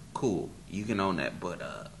everywhere. Cool, you can own that. But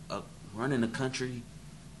running a country,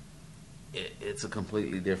 it's a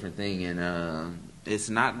completely different thing, and it's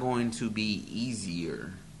not going to be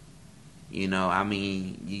easier. You know, I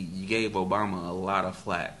mean, you gave Obama a lot of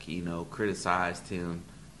flack. You know, criticized him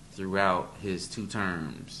throughout his 2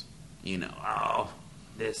 terms. You know, oh,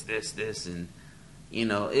 this, and you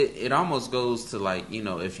know, it almost goes to like, you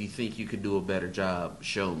know, if you think you could do a better job,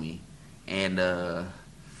 show me. And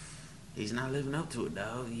he's not living up to it,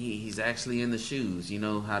 dog. He's actually in the shoes. You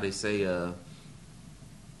know how they say,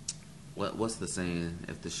 what's the saying?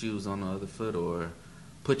 If the shoe's on the other foot, or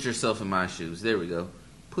put yourself in my shoes. There we go.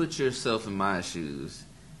 Put yourself in my shoes,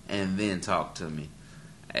 and then talk to me.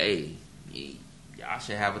 Hey, y'all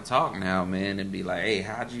should have a talk now, man, and be like, hey,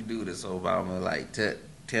 how'd you do this, Obama? Like,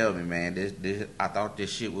 tell me, man. This I thought this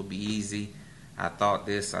shit would be easy. I thought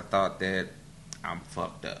this. I thought that. I'm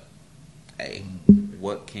fucked up. Hey,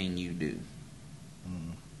 what can you do?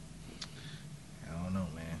 I don't know,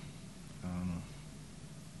 man. I don't know.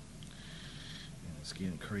 It's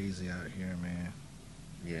getting crazy out here, man.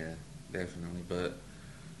 Yeah, definitely. But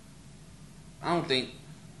I don't think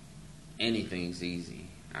anything's easy.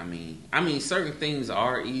 I mean, certain things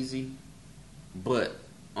are easy, but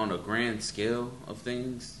on a grand scale of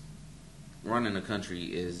things, running a country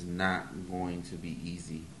is not going to be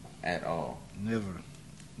easy at all. Never.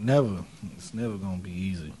 It's never gonna be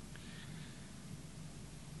easy.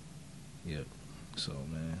 Yep. So,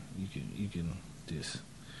 man, you can just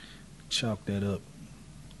chalk that up.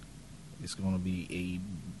 It's gonna be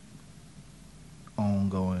a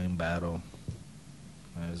ongoing battle,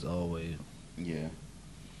 as always. Yeah,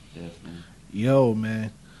 definitely. Yo,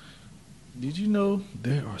 man, did you know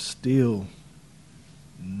there are still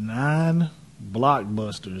 9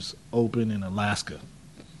 Blockbusters open in Alaska?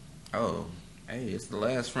 Oh, hey, it's the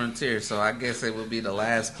last frontier, so I guess it would be the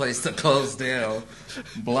last place to close down.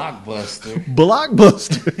 Blockbuster.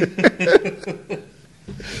 Blockbuster.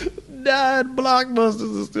 9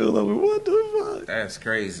 Blockbusters are still open. What the fuck? That's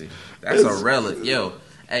crazy. That's a relic. Yo,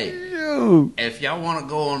 hey, Yo. if y'all want to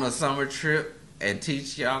go on a summer trip and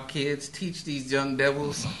teach y'all kids, teach these young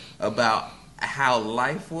devils about how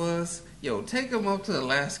life was, yo, take them up to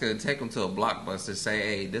Alaska and take them to a Blockbuster. Say,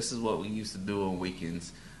 hey, this is what we used to do on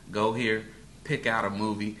weekends. Go here, pick out a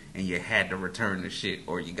movie, and you had to return the shit,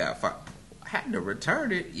 or you got fired. Had to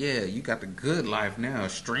return it? Yeah, you got the good life now,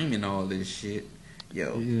 streaming all this shit.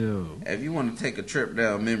 Yo, if you want to take a trip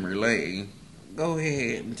down memory lane, go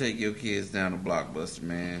ahead and take your kids down to Blockbuster,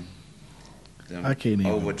 man. Them I can't even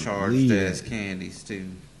overcharged believe ass it. candies too.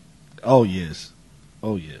 Oh yes.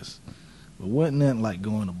 But wasn't that like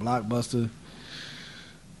going to Blockbuster?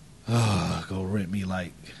 Go rent me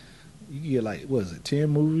like, you can get like, what is it, 10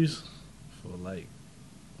 movies for like,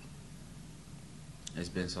 It's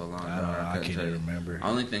been so long. I can't even remember.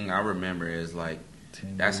 Only thing I remember is like,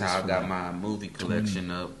 10 that's movies how I for got like my movie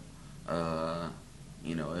collection up.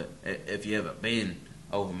 You know, if you ever been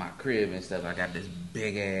over my crib and stuff, I got this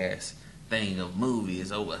big ass thing of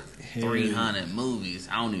movies, over 300 movies.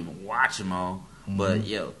 I don't even watch them all, but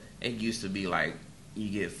yo, it used to be like you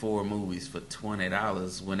get 4 movies for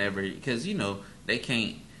 $20 whenever, because you know they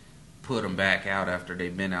can't put them back out after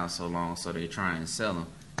they've been out so long, so they try and sell them.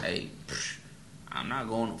 Hey, I'm not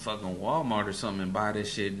going to fucking Walmart or something and buy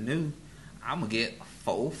this shit new. I'm gonna get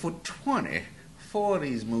 4 for $20. 4 of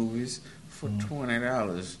these movies for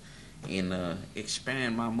 $20 and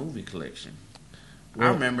expand my movie collection. Well,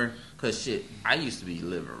 I remember, cause shit, I used to be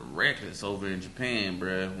living reckless over in Japan,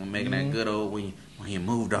 bruh. When making that good old, when you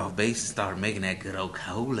moved off base and started making that good old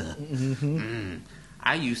cola.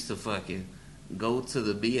 I used to fucking go to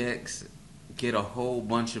the BX, get a whole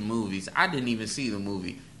bunch of movies. I didn't even see the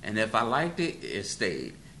movie, and if I liked it, it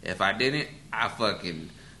stayed. If I didn't, I fucking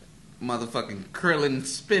motherfucking Krillin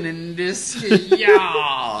spinning this shit,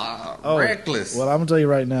 y'all. Reckless. Well, I'm gonna tell you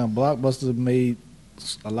right now, Blockbuster made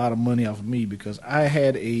a lot of money off of me because I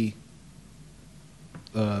had a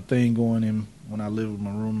thing going in when I lived with my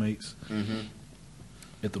roommates.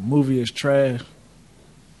 If the movie is trash,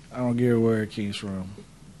 I don't care where it came from,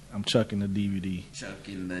 I'm chucking the DVD.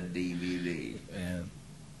 Chucking the DVD. And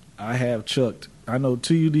I have chucked, I know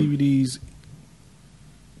 2 DVDs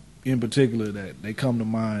in particular that they come to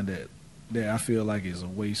mind that I feel like is a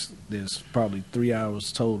waste. There's probably 3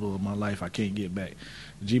 hours total of my life I can't get back.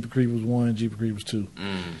 Jeepers Creepers 1, Jeepers Creepers 2.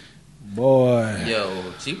 Boy.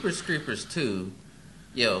 Yo, Jeepers Creepers 2.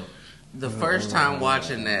 Yo, the first time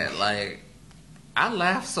watching that, like, I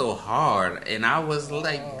laughed so hard, and I was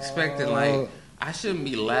like expecting, like, I shouldn't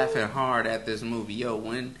be laughing hard at this movie. Yo,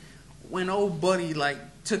 when when old buddy like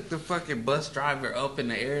took the fucking bus driver up in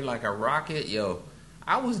the air like a rocket, yo,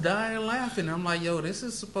 I was dying laughing. I'm like, yo, this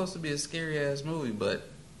is supposed to be a scary ass movie, but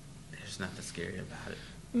there's nothing scary about it.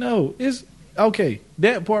 No, it's okay.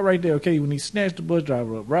 That part right there, okay, when he snatched the bus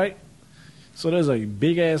driver up, right? So there's a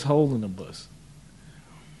big ass hole in the bus.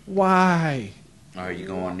 Why? Are you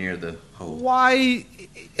going near the hole? Why?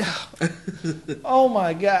 Oh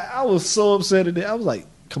my God. I was so upset at that. I was like,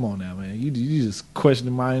 come on now, man. You just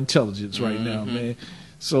questioning my intelligence right now, man.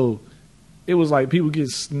 So it was like people get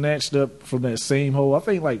snatched up from that same hole. I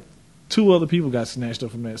think like 2 other people got snatched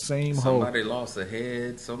up from that same hole. Somebody lost a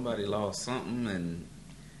head, somebody lost something, and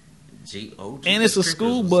and it's a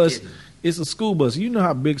school bus. It's a school bus. You know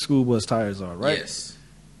how big school bus tires are, right? Yes.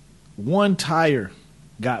 One tire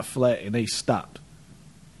got flat and they stopped.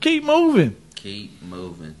 Keep moving. Keep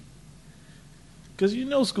moving. Because you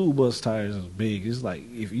know school bus tires is big. It's like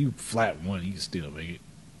if you flat one, you can still make it.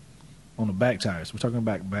 On the back tires. We're talking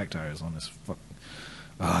about back tires on this fucking...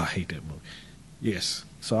 I hate that movie. Yes.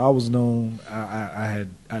 So I was known... I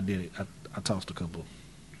did it. I tossed a couple.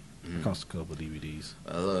 I tossed a couple DVDs.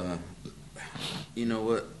 You know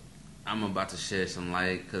what? I'm about to shed some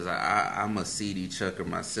light because I'm a CD chucker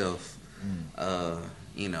myself.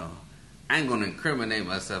 You know, I ain't gonna incriminate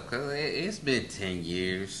myself because it's been 10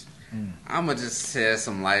 years. I'm gonna just shed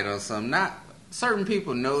some light on something. Not certain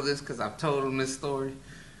people know this because I've told them this story.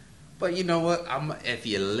 But you know what? If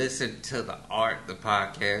you listen to the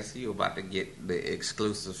podcast, you're about to get the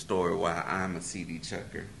exclusive story why I'm a CD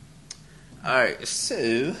chucker. All right,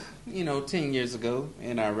 so 10 years ago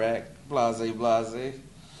in Iraq, blase.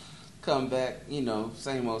 Come back,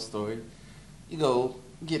 same old story. You go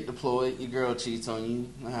get deployed, your girl cheats on you,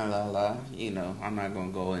 la. I'm not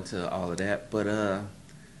gonna go into all of that, but I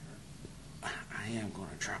am gonna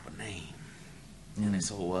drop a name, and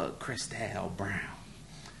it's old Crystal Brown.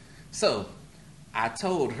 So I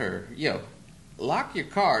told her, yo, lock your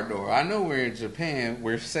car door. I know we're in Japan,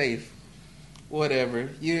 we're safe, whatever.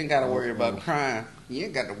 You ain't gotta worry about crime. You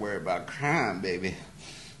ain't got to worry about crime, baby.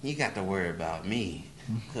 You got to worry about me.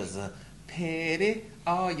 Because petty,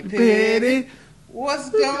 all you petty, what's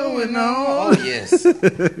going on? Oh, yes.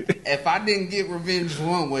 If I didn't get revenge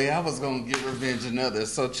one way, I was going to get revenge another.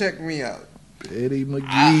 So check me out. Petty McGee.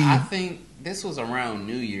 I think this was around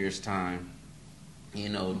New Year's time.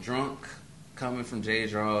 Drunk, coming from J.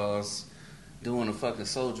 Draws, doing a fucking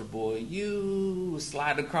Soldier Boy. You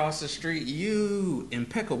slide across the street. You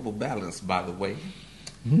impeccable balance, by the way.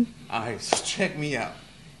 All right, so check me out.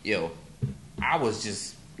 Yo, I was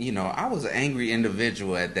just, I was an angry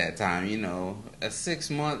individual at that time. At 6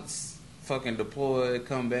 months, fucking deployed,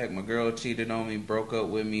 come back. My girl cheated on me, broke up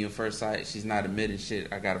with me at first sight. She's not admitting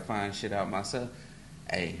shit. I gotta find shit out myself.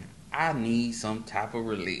 Hey, I need some type of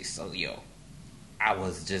release. So, I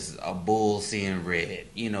was just a bull seeing red.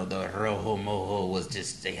 The rojo mojo was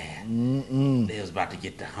just there. They was about to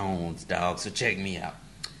get the hones, dog. So check me out.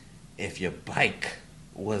 If your bike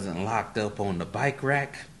wasn't locked up on the bike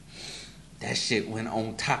rack, that shit went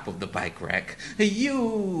on top of the bike rack. I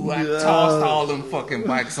tossed all them fucking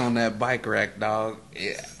bikes on that bike rack, dog.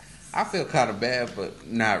 Yeah. I feel kind of bad, but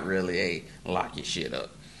not really. Hey, lock your shit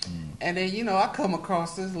up. And then, I come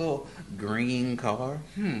across this little green car.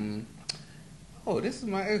 Oh, this is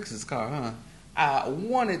my ex's car, huh? I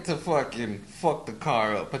wanted to fucking fuck the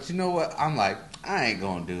car up, but you know what? I'm like, I ain't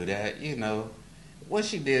gonna do that, What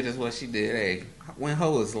she did is what she did. Hey, when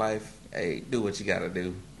hoe is life, hey, do what you gotta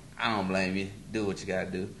do. I don't blame you. Do what you gotta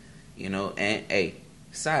do. And hey,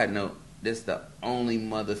 side note, this the only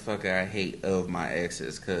motherfucker I hate of my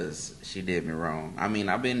exes because she did me wrong. I mean,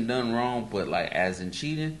 I've been done wrong, but like as in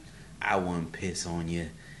cheating, I wouldn't piss on you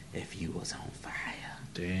if you was on fire.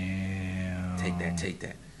 Damn. Take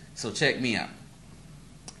that. So check me out.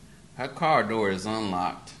 Her car door is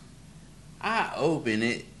unlocked. I open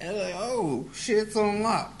it and like, oh, shit's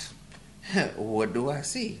unlocked. What do I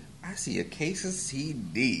see? I see a case of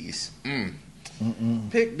CDs.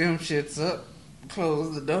 Pick them shits up,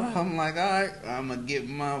 close the door. I'm like, all right, I'm gonna get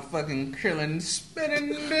my fucking Krillin spinning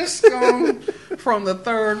disc on from the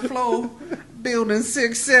 3rd floor, building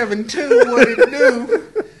 672. What it do?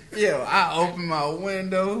 Yo, I open my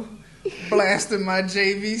window, blasting my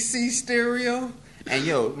JVC stereo. And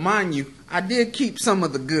yo, mind you, I did keep some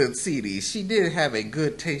of the good CDs. She did have a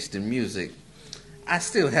good taste in music. I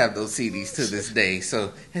still have those CDs to this day.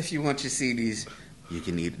 So if you want your CDs, you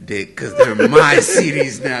can eat a dick because they're my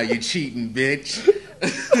CDs now, you cheating bitch.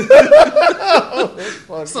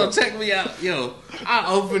 So check me out. Yo,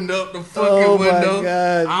 I opened up the fucking window.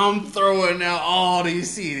 God. I'm throwing out all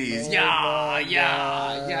these CDs.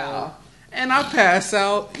 Yeah. And And I pass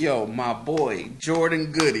out. Yo, my boy,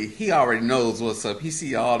 Jordan Goody, he already knows what's up. He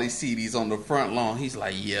see all these CDs on the front lawn. He's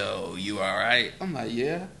like, yo, you all right? I'm like,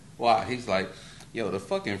 yeah. Why? He's like, yo, the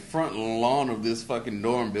fucking front lawn of this fucking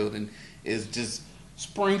dorm building is just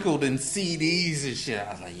sprinkled in CDs and shit.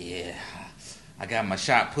 I was like, yeah. I got my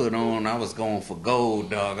shot put on. I was going for gold,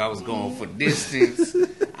 dog. I was going for distance.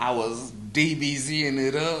 I was DBZing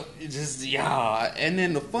it up. Just, yeah. And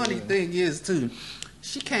then the funny thing is, too,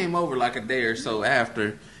 she came over like a day or so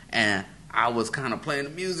after, and I was kind of playing the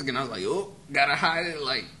music, and I was like, oh, gotta hide it.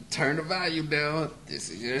 Like, turn the volume down. This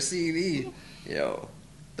is your CD. Yo,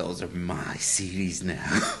 those are my CDs now.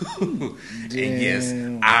 And yes,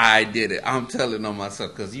 I did it. I'm telling on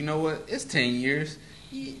myself, because you know what? It's 10 years.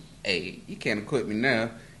 Hey, you can't acquit me now.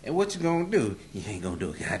 And what you gonna do? You ain't gonna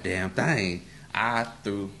do a goddamn thing. I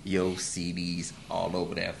threw your CDs all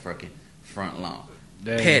over that fucking front lawn.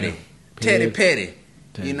 Petty.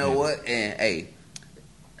 You know what? And hey,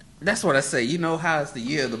 that's what I say. You know how it's the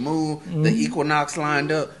year of the moon, the equinox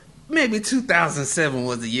lined up? Maybe 2007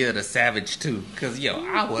 was the year of the Savage too. Cause yo,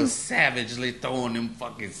 I was savagely throwing them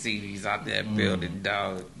fucking CDs out that building,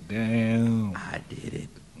 dog. Damn. I did it.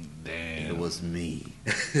 Damn. It was me.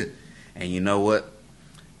 And you know what?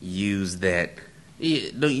 Use that.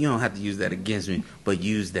 You don't have to use that against me, but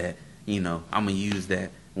use that. You know, I'm going to use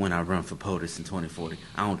that when I run for POTUS in 2040.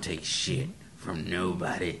 I don't take shit from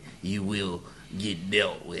nobody. You will get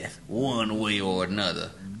dealt with one way or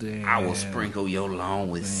another. Damn. I will sprinkle your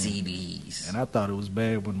lawn with CDs. And I thought it was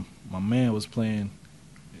bad when my man was playing.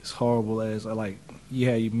 It's horrible as I like. You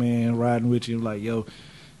had your man riding with you, like, yo,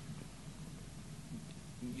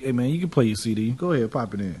 hey man, you can play your CD. Go ahead,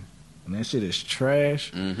 pop it in. And that shit is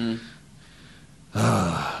trash. Mm-hmm.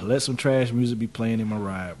 Let some trash music be playing in my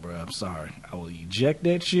ride, bro. I'm sorry. I will eject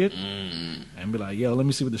that shit and be like, yo, let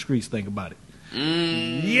me see what the streets think about it.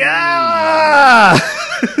 Yeah!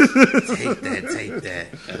 Take that.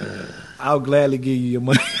 I'll gladly give you your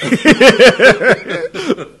money.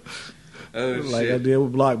 Like Shit. I did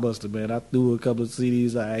with Blockbuster, man. I threw a couple of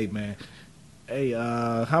CDs. Like, hey, man. Hey,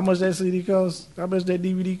 how much that CD costs? How much that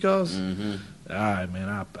DVD costs? Mm-hmm. All right,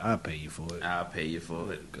 man. I'll pay you for it. I'll pay you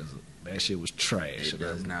for it. Because that shit was trash. It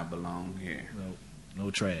does not belong here.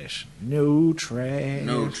 No trash. No trash.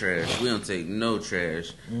 No trash. We don't take no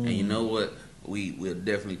trash. And you know what? We'll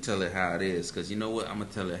definitely tell it how it is. Because you know what? I'm going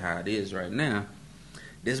to tell it how it is right now.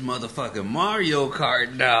 This motherfucking Mario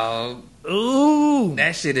Kart, dog. Ooh.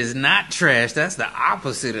 That shit is not trash. That's the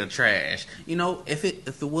opposite of trash. You know, if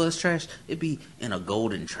it was trash, it'd be in a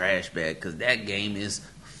golden trash bag. Because that game is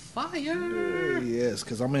fire. Yes,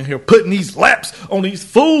 because I'm in here putting these laps on these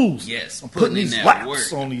fools. Yes, I'm putting these in that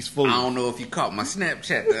laps work. on these fools. I don't know if you caught my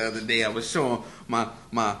Snapchat the other day. I was showing my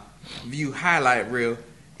view highlight reel,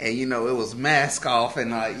 and you know it was mask off,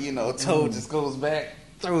 and Toad just goes back,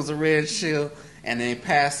 throws a red shell, and then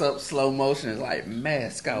pass up slow motion. It's like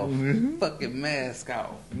mask off, fucking mask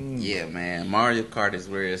off. Yeah, man, Mario Kart is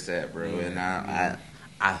where it's at, bro. And I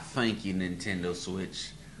thank you, Nintendo Switch,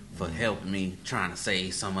 for helping me trying to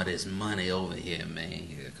save some of this money over here, man.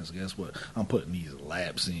 Yeah, because guess what? I'm putting these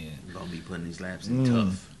laps in. I'm gonna be putting these laps in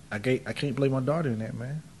tough. I can't play my daughter in that,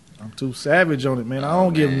 man. I'm too savage on it, man. I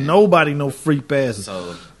don't give man. nobody no free passes.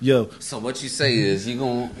 So what you say is you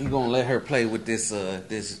gonna let her play with this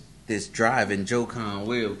this driving Joy-Con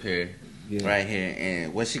wheel pair right here,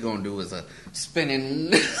 and what she gonna do is a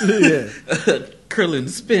spinning curling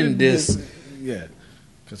spin disc. Yeah,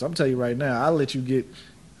 because I'm telling you right now, I'll let you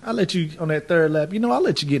on that third lap. You know, I'll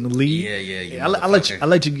let you get in the lead. Yeah. I'll let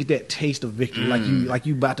you get that taste of victory, like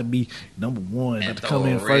you about to be number one, about to come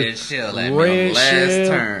in red first. Shell at me on the last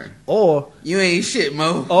turn. Or you ain't shit,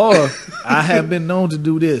 Mo. Or I have been known to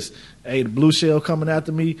do this. Hey, the blue shell coming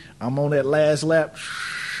after me. I'm on that last lap.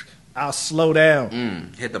 I'll slow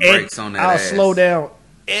down. Hit the brakes on that. I'll ass. slow down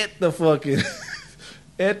at the fucking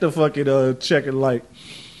checkered light.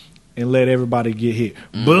 And let everybody get hit.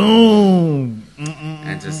 Boom!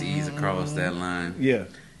 And just ease across that line. Yeah.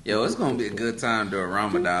 Yo, it's going to be a good time during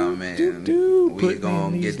Ramadan, man. We're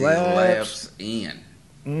going to get these laps in.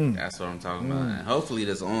 That's what I'm talking about. And hopefully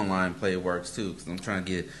this online play works, too, because I'm trying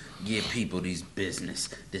to get people this business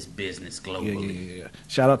globally. Yeah.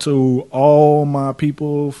 Shout out to all my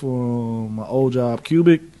people from my old job,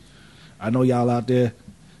 Cubic. I know y'all out there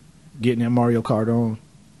getting that Mario Kart on.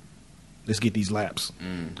 Let's get these laps.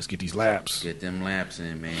 Let's get these laps. Get them laps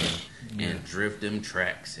in, man. And drift them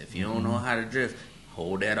tracks. If you don't know how to drift,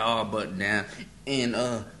 hold that R button down and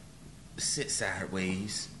sit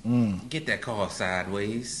sideways. Get that car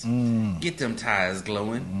sideways. Get them tires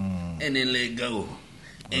glowing. And then let go.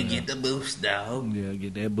 And get the boost, dog. Yeah,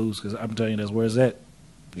 get that boost, because I'm telling you, that's where it's at.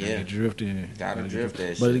 Yeah. drifting. Gotta drift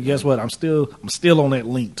that But shit, guess man. what? I'm still on that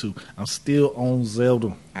Link too. I'm still on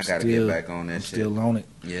Zelda. I gotta get back on that I'm shit. Still on it.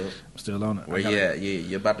 Yep. I'm still on it. Where you at?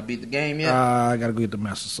 You about to beat the game yet? I gotta go get the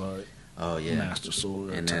Master Sword. Oh yeah. Master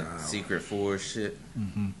Sword. And time. that Secret Force shit.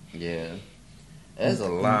 Mm-hmm. Yeah. There's a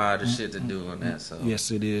lot of shit to do on that. So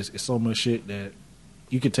Yes, it is. It's so much shit that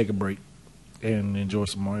you could take a break and enjoy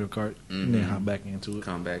some Mario Kart and then hop back into it.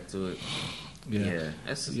 come back to it. Yeah. Yeah.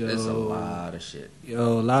 It's a Yo. lot of shit.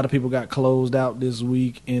 Yo, a lot of people got closed out this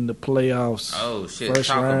week in the playoffs. Oh shit. First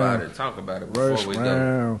Talk round. about it. Talk about it before First we go.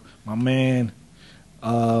 round. My man,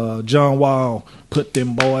 John Wall put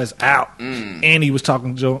them boys out. And he was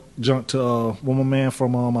talking junk to one more man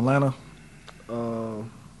from Atlanta.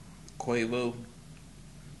 Quavo.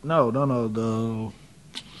 No, the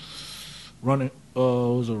running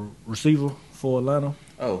was a receiver for Atlanta.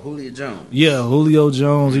 Oh, Julio Jones. Yeah, Julio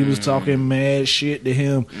Jones. He was talking mad shit to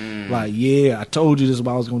him. Like, yeah, I told you this is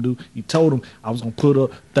what I was gonna do. He told him I was gonna put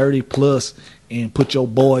up 30 plus and put your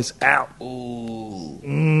boys out. Ooh.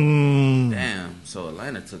 Damn. So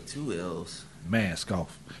Atlanta took 2 L's. Mask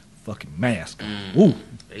off, fucking mask off. Woo.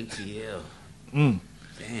 ATL. Damn.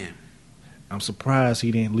 I'm surprised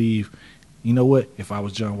he didn't leave. You know what? If I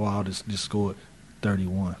was John Wall, just scored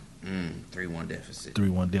 31. 3-1 deficit.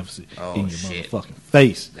 3-1 deficit Oh, in your shit. motherfucking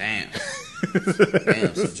face. Damn.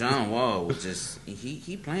 Damn. So John Wall was just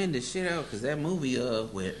he planned this shit out because that movie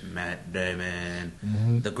with Matt Damon,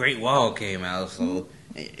 The Great Wall came out, so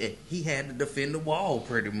he had to defend the wall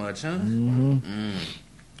pretty much, huh?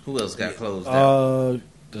 Who else got closed out?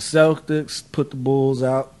 The Celtics put the Bulls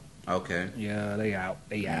out. Okay. Yeah, they out.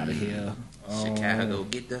 They out of here. Chicago,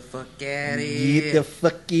 get the fuck out of here. Get the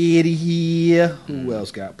fuck out of here. Who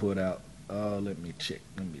else got put out? Let me check.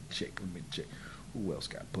 Who else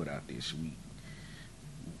got put out this week?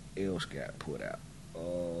 Who else got put out?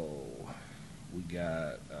 Oh, we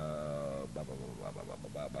got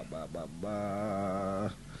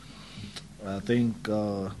I think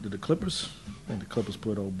did the Clippers? I think the Clippers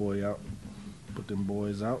put old boy out. Put them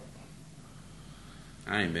boys out.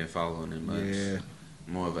 I ain't been following it much. Yeah.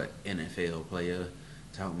 More of an NFL player.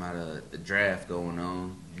 Talking about the draft going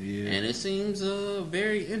on. Yeah. And it seems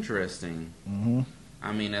very interesting. Mm-hmm.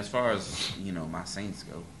 I mean, as far as, my Saints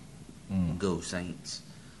go. Go Saints.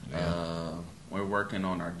 Yeah. We're working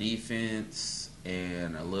on our defense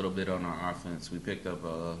and a little bit on our offense. We picked up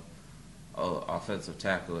a offensive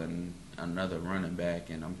tackle and another running back,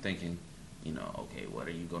 and I'm thinking, okay, what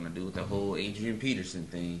are you going to do with the whole Adrian Peterson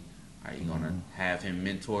thing? Are you going to have him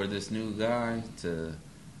mentor this new guy to,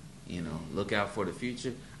 look out for the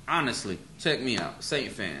future? Honestly, check me out.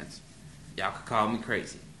 Saint fans, y'all could call me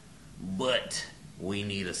crazy, but we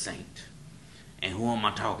need a Saint. And who am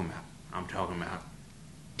I talking about? I'm talking about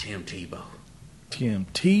Tim Tebow. Tim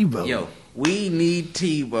Tebow. Yo, we need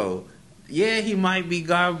Tebow. Yeah, he might be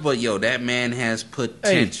garbage, but yo, that man has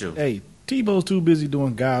potential. Hey, Tebow's too busy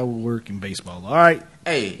doing God work in baseball. All right.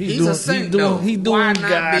 Hey, he's a Saint, though. He's Why doing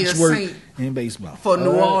not be a God's work Saint in baseball for New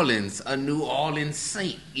All right? Orleans? A New Orleans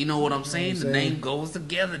Saint. You know what I'm saying? The name goes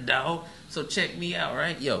together, dog. So check me out,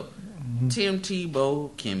 right? Yo, Tim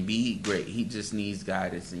Tebow can be great. He just needs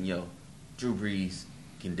guidance. And yo, Drew Brees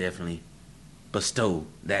can definitely bestow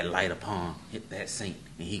that light upon that Saint,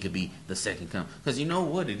 and he could be the second coming. Because you know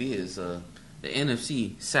what it is, the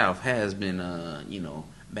NFC South has been,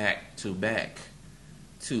 back to back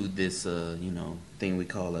to this, thing we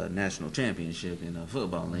call a national championship in a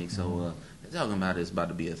football league. So they're talking about it's about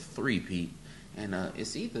to be a three-peat, and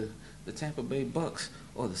it's either the Tampa Bay Bucks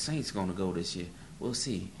or the Saints going to go this year. We'll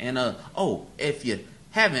see. And if you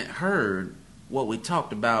haven't heard what we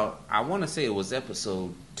talked about, I want to say it was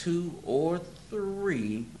episode 2 or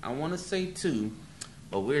 3. I want to say 2,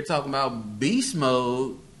 but we're talking about Beast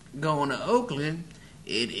Mode going to Oakland.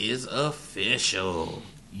 It is official.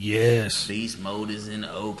 Yes. Beast Mode is in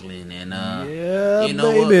Oakland, and yeah, you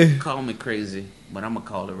know baby. what? Call me crazy, but I'm gonna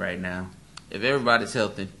call it right now. If everybody's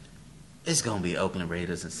healthy, it's gonna be Oakland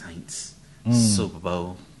Raiders and Saints Super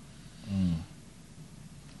Bowl.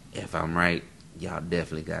 If I'm right, y'all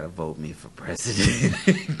definitely gotta vote me for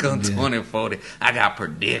president. Come 2040, I got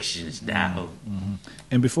predictions, dog.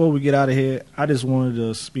 And before we get out of here, I just wanted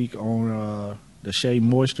to speak on the Shea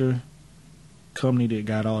Moisture company that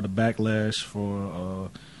got all the backlash for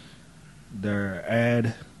their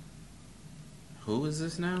ad. Who is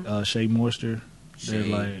this now? Shea Moisture. They're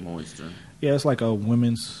Shea Moisture. Yeah, it's like a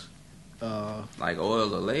women's. Like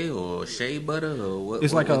oil Olay or shea butter or what?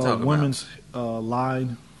 It's what like we a talking women's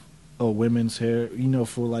line of women's hair.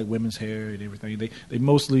 For like women's hair and everything. They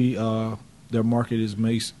mostly their market is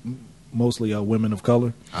mostly women of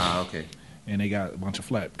color. Ah, okay. And they got a bunch of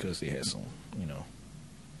flack because they had some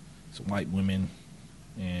some white women,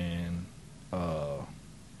 and I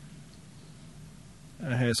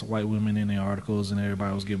had some white women in the articles, and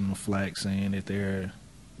everybody was giving them flack, saying that they're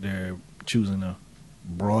choosing to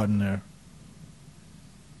broaden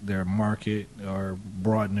their market or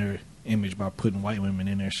broaden their image by putting white women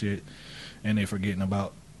in their shit, and they're forgetting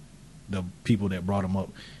about the people that brought them up.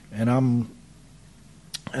 And I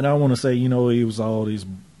want to say, you know, it was all these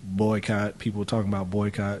boycott people talking about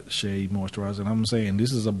boycott shea moisturizer, and I'm saying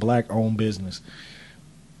this is a black-owned business.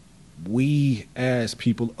 We as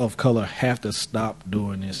people of color have to stop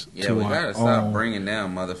doing this. Yeah, to we our gotta stop own bringing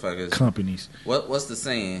down motherfuckers. companies. What's the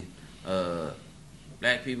saying?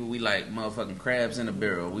 Black people, we like motherfucking crabs in a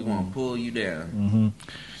barrel. We want to pull you down.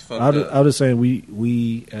 I was saying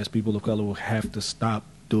we as people of color will have to stop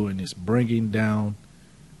doing this, bringing down,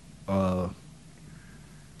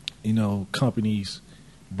 companies,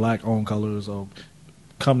 black-owned colors or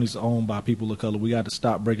companies owned by people of color. We got to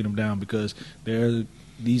stop breaking them down because there are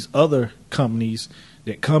these other companies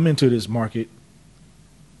that come into this market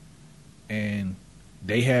and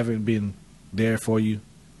they haven't been there for you.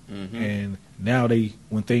 Mm-hmm. And now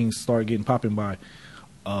when things start getting popping by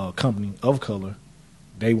a company of color,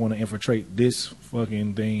 they want to infiltrate this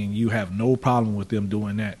fucking thing, and you have no problem with them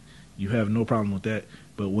doing that. You have no problem with that.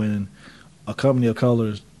 But when a company of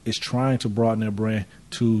color is trying to broaden their brand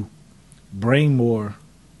to bring more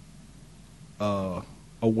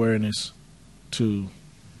awareness to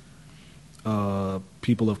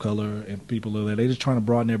people of color and people of that, they're just trying to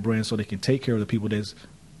broaden their brand so they can take care of the people that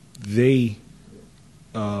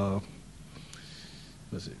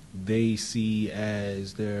they see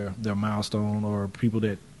as their milestone or people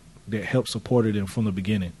that help supported them from the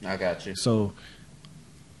beginning. I got you. So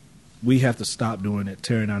we have to stop doing it,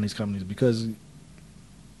 tearing down these companies, because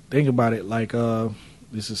think about it, like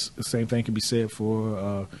this is the same thing can be said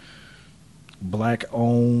for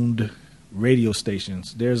black-owned radio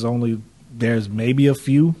stations. There's maybe a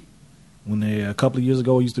few. When a couple of years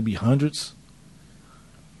ago it used to be hundreds.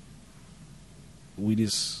 We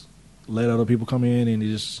just let other people come in and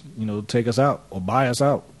just, take us out or buy us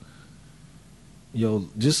out.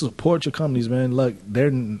 Just support your companies, man. Look,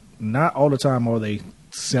 they're not all the time are they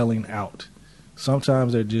selling out.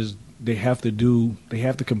 Sometimes they have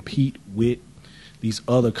to compete with these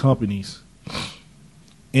other companies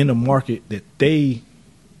in the market that they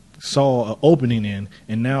saw an opening in,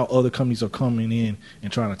 and now other companies are coming in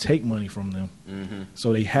and trying to take money from them. Mm-hmm.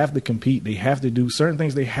 So they have to compete. They have to do certain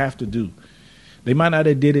things. They have to do. They might not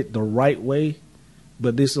have did it the right way,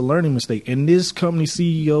 but this is a learning mistake. And this company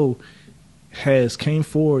CEO has came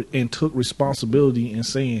forward and took responsibility in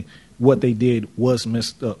saying what they did was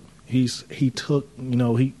messed up. He took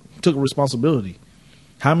responsibility.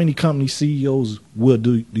 How many company CEOs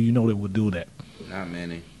do you know that would do that? Not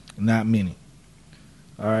many. Not many.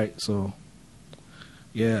 All right, so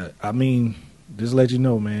yeah, I mean, just let you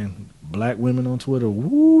know, man. Black women on Twitter,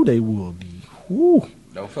 woo, they will be, woo.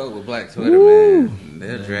 Don't fuck with Black Twitter, man.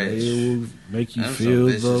 They're dredge. They will make you feel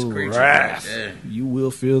the wrath. Right, you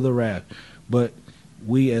will feel the wrath. But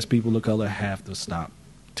we as people of color have to stop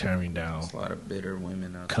tearing down. There's a lot of bitter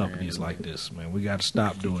women out companies there like this, man. We got to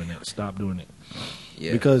stop doing it. Stop doing it.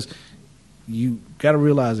 Yeah. Because you got to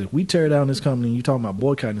realize if we tear down this company, you talking about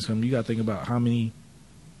boycotting this company, you got to think about how many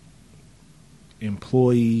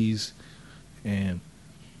employees and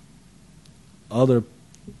other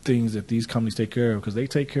things that these companies take care of, because they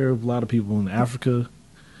take care of a lot of people in Africa.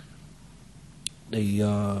 They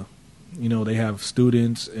they have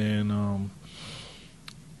students and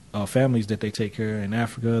families that they take care of in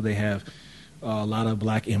Africa. They have a lot of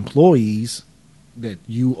black employees that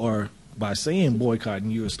you are, by saying boycotting,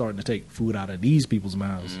 you are starting to take food out of these people's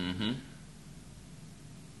mouths. Mm-hmm.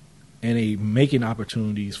 And they making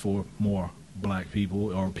opportunities for more black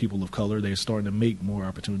people or people of color. They're starting to make more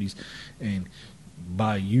opportunities. And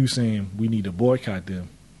by you saying we need to boycott them,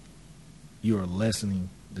 you are lessening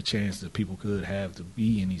the chance that people could have to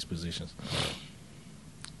be in these positions.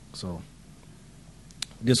 So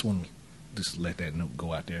this one, just let that note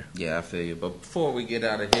go out there. Yeah, I feel you. But before we get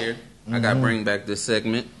out of here, I got to bring back this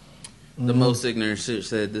segment. The most ignorant shit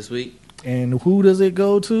said this week. And who does it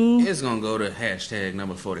go to? It's going to go to hashtag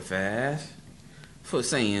number 45 for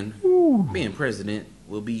saying being president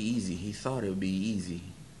will be easy. He thought it would be easy.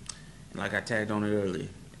 And like I tagged on it earlier,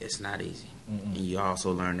 it's not easy. And you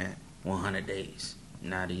also learn that 100 days,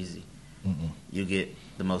 not easy. You get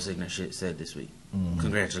the most ignorant shit said this week.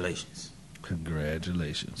 Congratulations.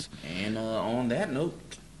 Congratulations. And on that note,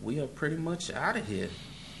 we are pretty much out of here.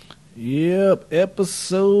 Yep,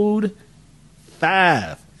 episode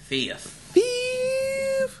 5. Fifth.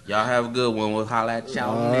 Y'all have a good one. We'll holler at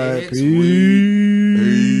y'all next week.